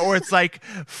 No, or it's like,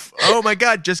 oh my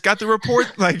God, just got the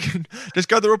report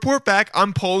back.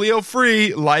 I'm polio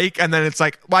free. Like, and then it's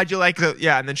like, why'd you like the,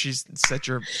 yeah. And then she's set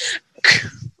your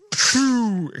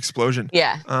Explosion.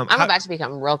 Yeah. I'm I'm about to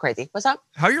become real crazy. What's up?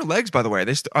 How are your legs, by the way?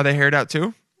 Are they haired out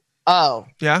too? Oh,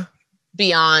 Yeah.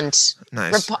 beyond.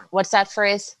 Nice. What's that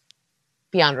phrase?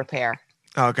 Beyond repair.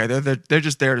 Oh, okay, they're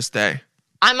just there to stay.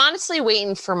 I'm honestly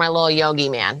waiting for my little yogi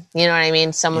man. You know what I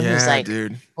mean? Someone who's like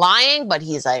dude. lying, but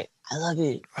he's like, I love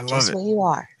you. I love just it. the way you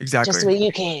are. Exactly. Just the way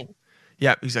you came.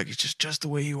 Yeah, he's like, it's just the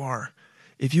way you are.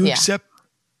 If you accept,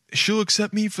 she'll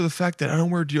accept me for the fact that I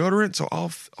don't wear deodorant, so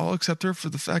I'll accept her for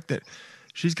the fact that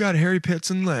she's got hairy pits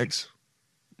and legs.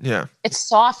 Yeah. It's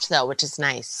soft though, which is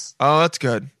nice. Oh, that's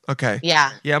good. Okay.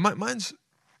 Yeah. Yeah, mine's.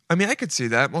 I mean, I could see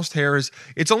that. Most hair is.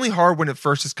 It's only hard when it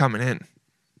first is coming in.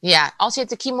 Yeah. Also, you have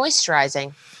to keep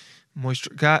moisturizing.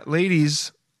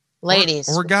 Ladies. Ladies.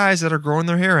 Or guys that are growing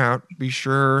their hair out. Be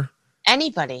sure.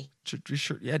 Anybody. Be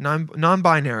sure. Yeah,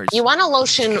 non-binaries. You want a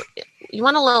lotion. You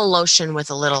want a little lotion with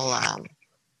a little,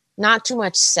 not too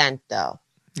much scent though.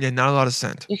 Yeah, not a lot of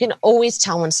scent. You can always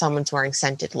tell when someone's wearing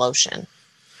scented lotion.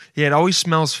 Yeah, it always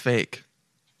smells fake.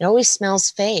 It always smells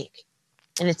fake,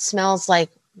 and it smells like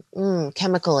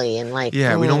chemically and like.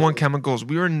 Yeah, we don't want chemicals.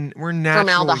 We're natural.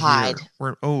 Formaldehyde.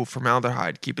 Here.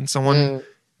 Formaldehyde, keeping someone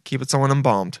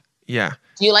embalmed. Yeah.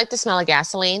 Do you like the smell of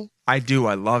gasoline? I do.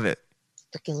 I love it.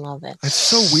 Freaking love it. It's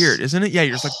so weird, isn't it? Yeah,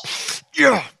 you're just like,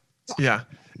 yeah, yeah.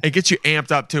 It gets you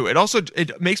amped up too. It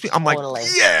makes me. I'm Totally.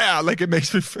 like, yeah, like it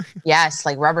makes me. Yes,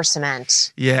 like rubber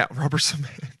cement. Yeah, rubber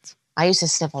cement. I used to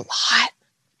sniff a lot.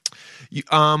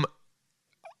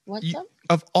 What's up?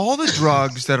 Of all the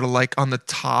drugs that are like on the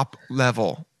top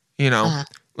level,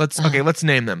 let's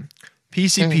name them.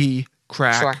 PCP,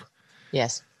 crack. Sure.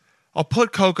 Yes. I'll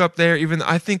put coke up there. Even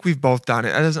I think we've both done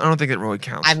it. I don't think it really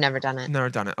counts. I've never done it. Never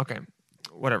done it. Okay,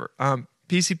 whatever.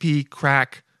 PCP,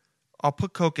 crack. I'll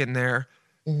put coke in there.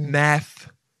 Meth,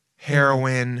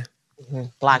 heroin,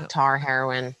 black tar,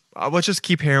 heroin. Let's just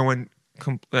keep heroin.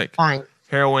 Fine.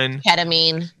 Heroin,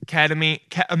 Ketamine.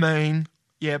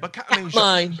 Yeah, but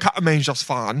ketamine's just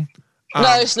fun.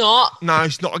 No, it's not. No,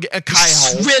 it's not. A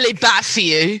K-hole. It's really bad for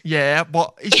you. Yeah,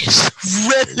 but it's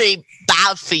really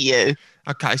bad for you.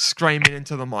 Okay, screaming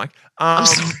into the mic. I'm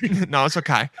sorry. No, it's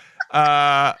okay.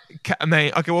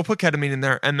 Ketamine. Okay, we'll put ketamine in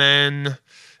there, and then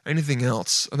anything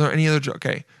else? Are there any other drugs?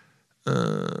 Okay.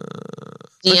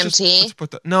 DMT? Let's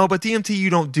put no, but DMT you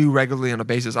don't do regularly on a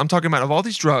basis. I'm talking about of all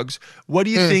these drugs, what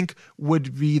do you think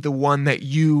would be the one that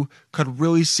you could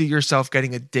really see yourself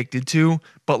getting addicted to,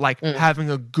 but like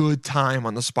having a good time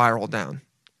on the spiral down?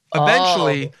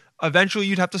 Eventually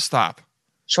you'd have to stop.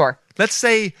 Sure. Let's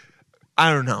say,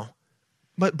 I don't know,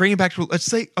 but bring it back to, let's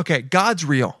say, okay, God's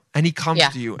real, and he comes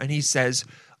to you and he says,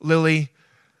 Lily,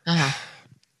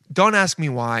 don't ask me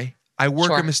why. I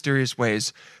work in mysterious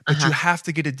ways, but you have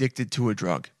to get addicted to a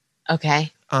drug.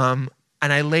 Okay. And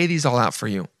I lay these all out for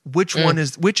you. Which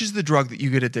is the drug that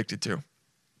you get addicted to?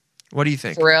 What do you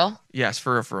think? For real? Yes,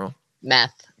 for real.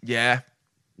 Meth. Yeah.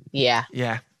 Yeah.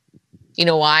 Yeah. You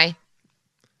know why?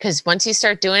 Because once you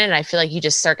start doing it, I feel like you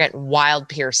just start getting wild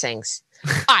piercings.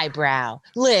 Eyebrow,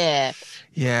 lip,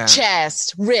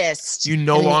 chest, wrist. You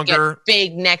no longer get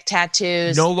big neck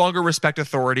tattoos. No longer respect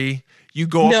authority. You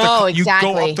go up you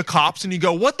go up the cops and you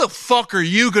go, "What the fuck are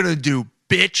you gonna do,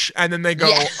 bitch?" And then they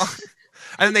go,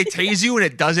 and then they tase you and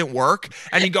it doesn't work,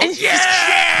 and you go,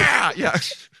 "Yeah, yeah."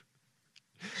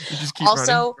 You just keep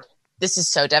running. This is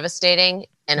so devastating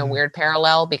and a weird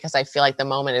parallel because I feel like the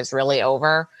moment is really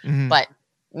over. But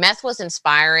meth was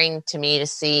inspiring to me to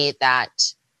see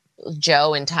that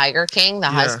Joe in Tiger King, the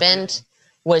husband,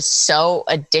 was so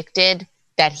addicted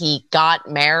that he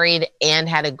got married and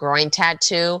had a groin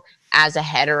tattoo as a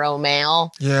hetero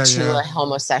male to a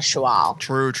homosexual.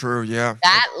 True, yeah.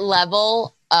 That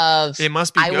level of it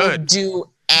must be good. I will do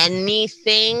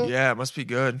anything. Yeah, it must be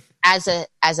good. As a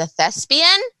thespian?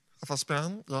 A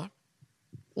thespian, yeah.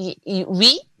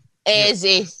 Oui, as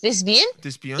a thespian.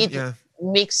 It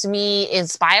makes me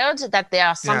inspired that there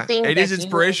are something it is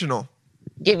inspirational.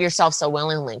 Give yourself so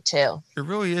willingly too. It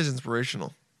really is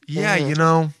inspirational. Yeah, you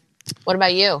know. What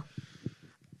about you?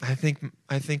 I think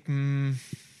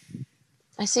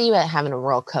I see you having a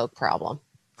real coke problem.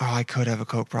 Oh, I could have a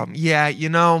coke problem. Yeah, you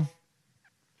know.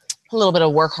 A little bit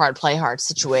of work hard, play hard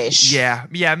situation.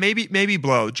 Yeah, maybe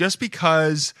blow. Just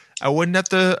because I wouldn't have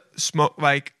to smoke,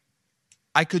 like,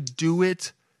 I could do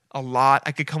it a lot.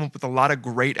 I could come up with a lot of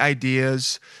great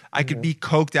ideas. I could be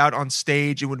coked out on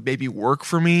stage. It would maybe work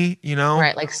for me, you know?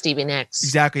 Right, like Stevie Nicks.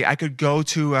 Exactly. I could go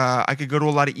to a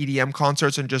lot of EDM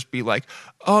concerts and just be like,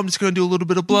 oh, I'm just going to do a little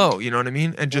bit of blow. You know what I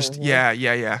mean? And just,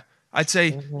 yeah. I'd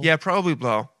say, probably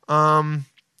blow.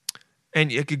 And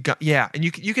you could, and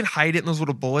you can hide it in those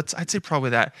little bullets. I'd say probably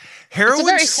that. Heroin. It's a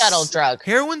very subtle drug.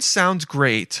 Heroin sounds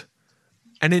great,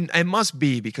 And it must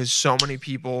be because so many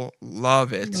people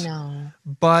love it. No.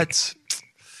 But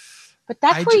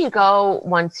that's where you go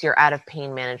once you're out of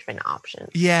pain management options.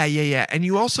 Yeah. And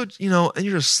you also, and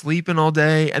you're just sleeping all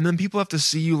day, and then people have to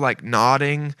see you like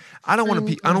nodding. I don't want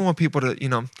to. I don't want people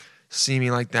to, see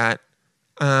me like that.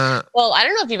 Well, I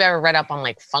don't know if you've ever read up on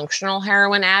like functional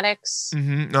heroin addicts.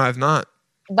 No, I've not.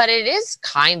 But it is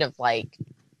kind of like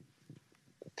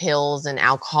pills and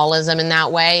alcoholism in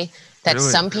that way. That Really?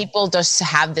 Some people just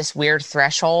have this weird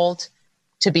threshold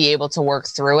to be able to work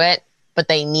through it, but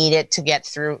they need it to get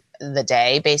through the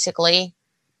day, basically.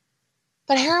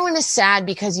 But heroin is sad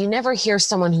because you never hear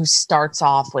someone who starts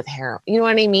off with heroin. You know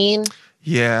what I mean?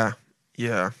 Yeah.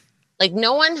 Like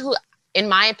no one who, in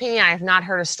my opinion, I have not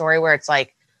heard a story where it's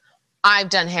like, I've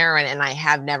done heroin and I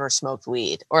have never smoked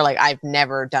weed, or like I've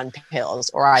never done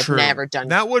pills, or I've True. never done.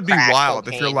 That would be crack wild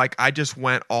cocaine. if you're like, I just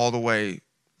went all the way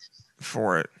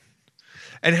for it.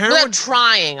 And heroin, Without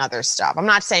trying other stuff. I'm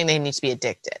not saying they need to be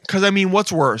addicted. because I mean,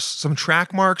 what's worse, some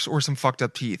track marks or some fucked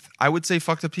up teeth? I would say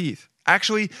fucked up teeth.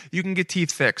 Actually, you can get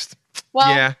teeth fixed. Well,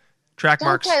 yeah, track don't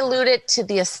marks. dilute it to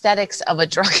the aesthetics of a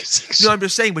drug addiction. No, I'm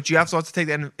just saying, but you have to take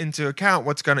that into account.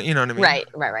 What's gonna, you know what I mean?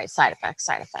 Right. Side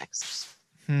effects.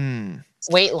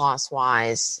 Weight loss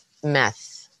wise,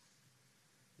 meth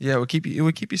Yeah, it would keep you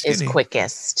is skinny.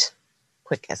 quickest.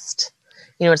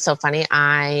 You know what's so funny?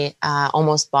 I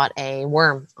almost bought a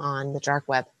worm on the dark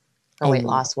web for weight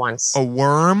loss once. A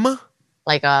worm?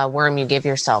 Like a worm you give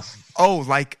yourself. Oh,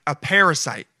 like a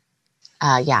parasite.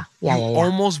 Yeah.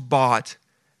 Almost bought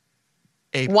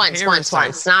a Once.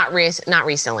 parasite. Not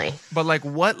recently. But like,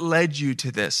 what led you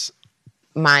to this?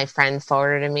 My friend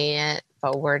forwarded me it.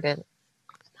 Am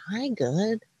I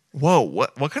good? Whoa,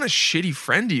 what kind of shitty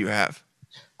friend do you have?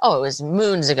 Oh, it was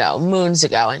moons ago.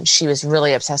 And she was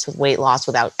really obsessed with weight loss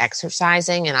without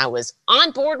exercising. And I was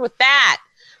on board with that.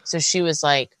 So she was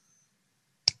like,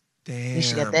 Damn. you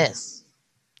should get this.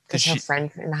 Because her friend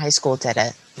in high school did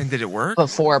it And did it work?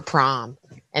 before prom.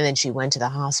 And then she went to the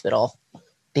hospital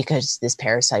because this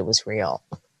parasite was real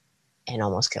and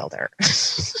almost killed her.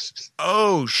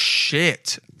 Oh,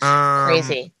 shit.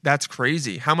 Crazy. That's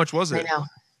crazy. How much was I it? know.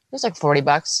 It was like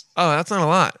 $40. Oh, that's not a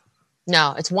lot.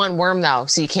 No, it's one worm though.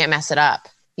 So you can't mess it up.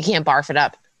 You can't barf it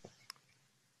up.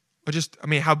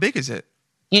 How big is it?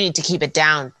 You need to keep it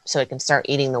down so it can start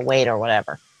eating the weight or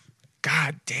whatever.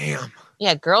 God damn.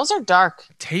 Yeah, girls are dark.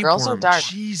 Girls are Tapeworm. dark.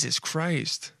 Jesus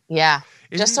Christ. Yeah.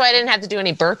 Isn't- Just so I didn't have to do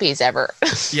any burpees ever.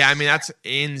 Yeah, I mean, that's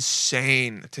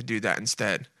insane to do that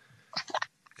instead.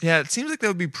 Yeah, it seems like that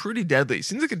would be pretty deadly. It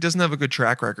seems like it doesn't have a good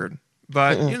track record.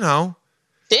 But, Mm-mm.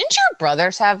 Didn't your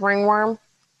brothers have ringworm?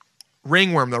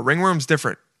 ringworm, though. Ringworm's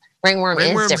different. Ringworm is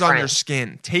Ringworm's different. on your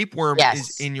skin. Tapeworm Yes.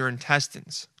 is in your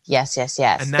intestines. Yes. And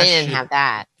They that didn't shit- have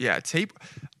that. Yeah,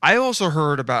 I also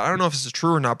heard about, I don't know if this is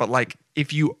true or not, but like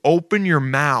if you open your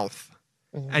mouth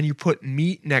and you put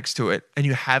meat next to it and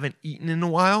you haven't eaten in a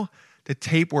while, the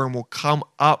tapeworm will come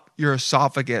up your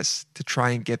esophagus to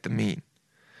try and get the meat.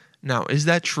 Now, is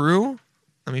that true?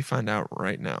 Let me find out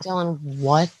right now. Dylan,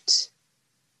 what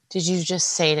did you just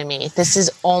say to me? This is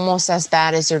almost as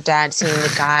bad as your dad seeing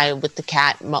the guy with the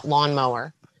cat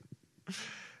lawnmower.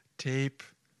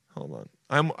 Hold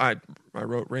on. I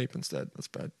wrote rape instead. That's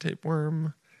bad.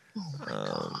 Tapeworm. Oh my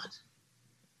God.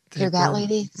 Hear that, Tapeworm,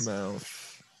 ladies?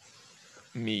 Mouth.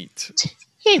 Meat.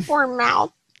 Tapeworm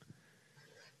mouth.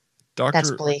 Doctor,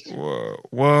 That's bleak.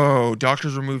 Whoa.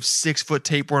 Doctors remove 6-foot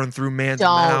tapeworm through man's Don't.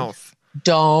 mouth.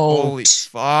 Don't. Holy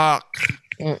fuck.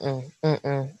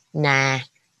 Nah.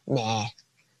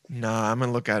 Nah, I'm going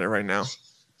to look at it right now.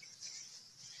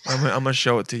 I'm going to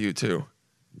show it to you too.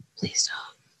 Please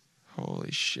don't.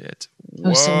 Holy shit.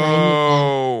 Oh, so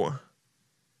Whoa.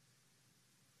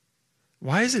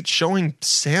 Why is it showing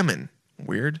salmon?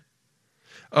 Weird.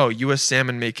 Oh, U.S.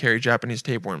 salmon may carry Japanese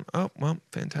tapeworm. Oh, well,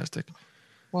 fantastic.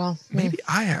 Well, Maybe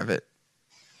I have it.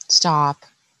 stop.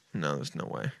 No, there's no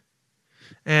way.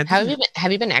 And Have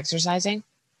you been exercising?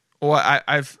 well,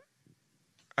 I've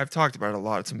talked about it a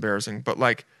lot. It's embarrassing, but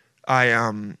like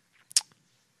I've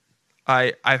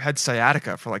had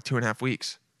sciatica for like 2.5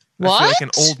 weeks. I feel like an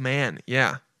What? old man.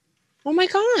 Yeah. Oh my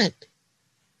God.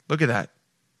 Look at that.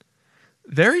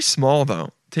 Very small though.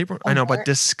 Tapeworm. I know, but Alright.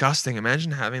 disgusting.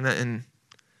 Imagine having that in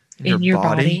your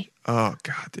body. Oh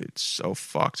god, dude, so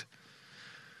fucked.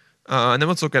 And then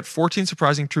let's look at 14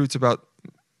 surprising truths about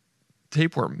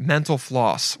tapeworm. Mental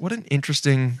floss. What an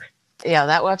interesting. Yeah,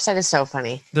 that website is so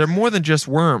funny. They're more than just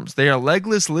worms. They are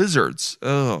legless lizards.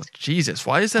 Oh Jesus,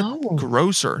 why is that Oh.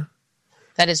 grosser?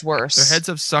 That is worse. Their heads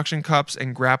have suction cups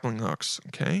and grappling hooks.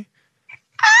 Okay.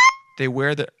 They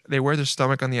wear their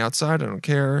stomach on the outside. I don't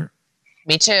care.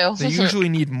 Me too. They usually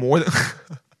need more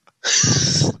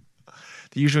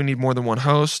than one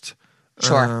host.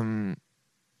 Sure.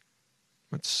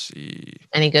 Let's see.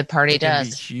 Any good party They can does.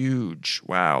 be huge.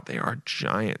 Wow, they are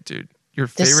giant, dude. Your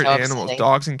This is favorite so animals, upsetting.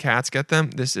 dogs and cats, get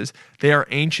them. They are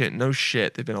ancient. No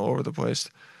shit. They've been all over the place.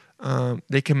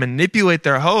 They can manipulate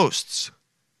their hosts.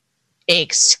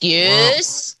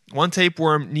 Excuse? One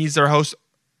tapeworm needs their host,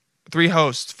 3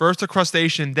 hosts. First a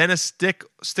crustacean, then a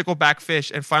stickleback fish,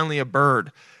 and finally a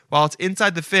bird. While it's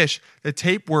inside the fish, the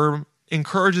tapeworm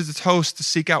encourages its host to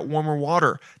seek out warmer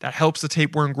water. That helps the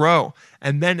tapeworm grow.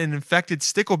 And then an infected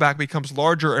stickleback becomes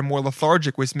larger and more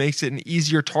lethargic, which makes it an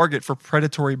easier target for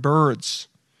predatory birds.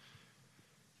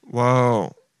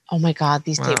 Whoa. Oh my God,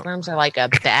 these Wow. tapeworms are like a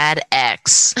bad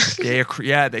ex.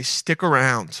 They stick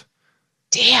around.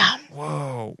 Damn.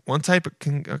 Whoa. One type of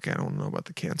okay, I don't know about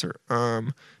the cancer.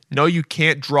 No, you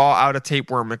can't draw out a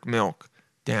tapeworm milk.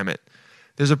 Damn it.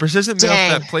 There's a persistent myth Dang.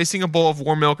 that placing a bowl of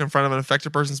warm milk in front of an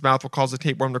infected person's mouth will cause the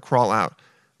tapeworm to crawl out.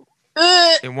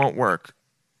 Ugh. It won't work.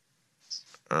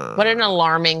 What an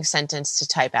alarming sentence to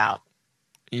type out.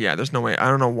 Yeah, there's no way. I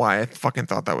don't know why I fucking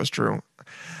thought that was true.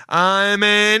 I'm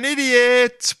an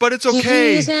idiot, but it's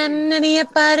okay. He's an idiot,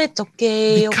 but it's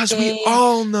okay. Because okay. we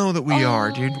all know that we are,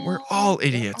 dude. We're all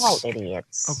idiots. All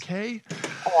idiots. Okay?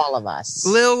 All of us.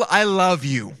 Lil, I love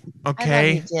you.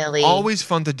 Okay? I love you, Dilly. Always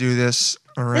fun to do this.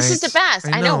 All right. This is the best.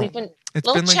 I know. We've been It's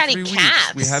little been like chatty 3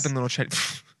 cats. weeks. We have been little chatty.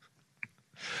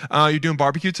 You doing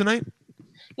barbecue tonight?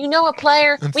 You know what,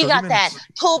 player? In We 30 got minutes. that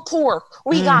pulled pork.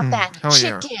 We got that hell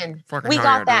yeah. chicken. Fucking We hell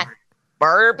got yeah, that dude.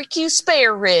 barbecue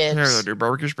spare ribs. Here they do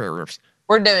barbecue spare ribs.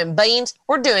 We're doing beans.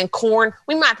 We're doing corn.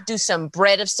 We might do some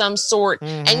bread of some sort.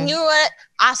 Mm-hmm. And you know what?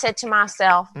 I said to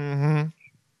myself, Mm-hmm.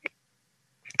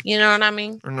 you know what I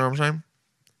mean? You know what I'm saying?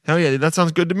 Hell yeah, dude, that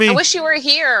sounds good to me. I wish you were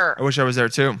here. I wish I was there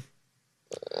too.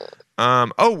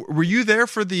 Were you there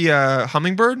for the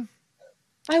hummingbird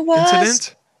I was.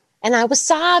 incident? And I was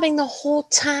sobbing the whole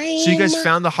time. So you guys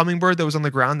found the hummingbird that was on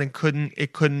the ground and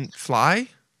couldn't fly?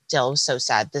 Dill, it was so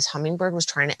sad. This hummingbird was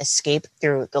trying to escape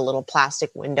through the little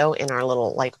plastic window in our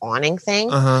little like awning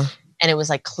thing. Uh-huh. And it was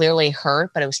like clearly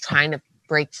hurt, but it was trying to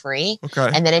break free. Okay.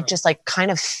 And then it just like kind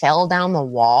of fell down the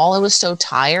wall. It was so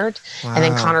tired. And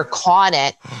then Wow. Connor caught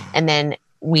it and then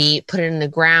we put it in the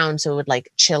ground so it would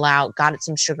like chill out, got it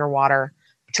some sugar water.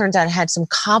 Turns out it had some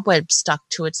cobwebs stuck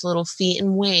to its little feet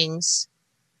and wings.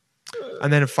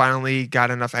 And then it finally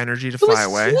got enough energy to It was fly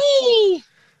away. free.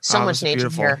 So Oh, much this is nature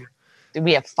beautiful. here.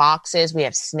 We have foxes, we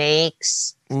have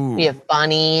snakes, Ooh. we have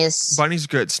bunnies. Bunny's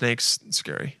good. Snakes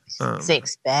scary.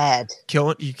 Snakes bad.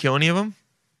 You kill any of them?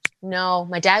 No,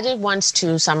 my dad did once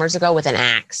 2 summers ago with an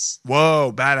axe.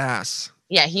 Whoa, badass.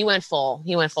 Yeah, he went full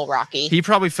Rocky. He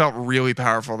probably felt really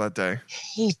powerful that day.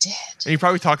 He did And he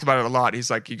probably talked about it a lot. He's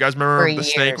like, you guys remember For the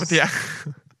snake with the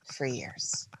years. For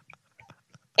years.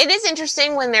 It is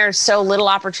interesting when there's so little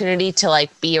opportunity to like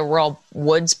be a real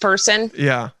woods person.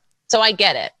 Yeah. So I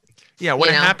get it. Yeah, when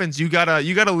You it know? happens, you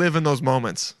gotta live in those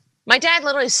moments. My dad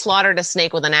literally slaughtered a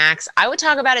snake with an axe. I would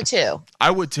talk about it too.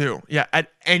 I would too. Yeah, at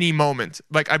any moment.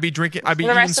 Like I'd be the eating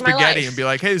rest of my spaghetti life. and be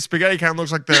like, hey, the spaghetti kind of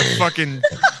looks like the fucking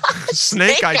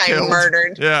snake I I killed.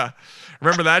 murdered. Yeah.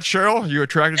 Remember that, Cheryl? You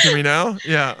attracted to me now?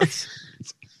 Yeah.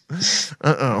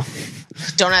 Uh-oh.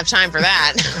 Don't have time for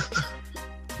that.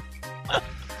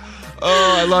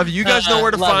 Oh, I love you. You guys know where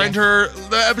to Love find you. her.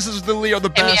 The episodes of the Leo the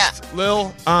Hit me best.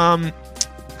 Lil,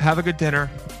 have a good dinner.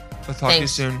 I'll talk to you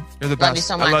Thanks. soon. You're the Love best. you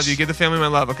so I love much. you. Give the family my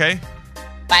love, okay?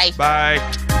 Bye.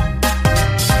 Bye.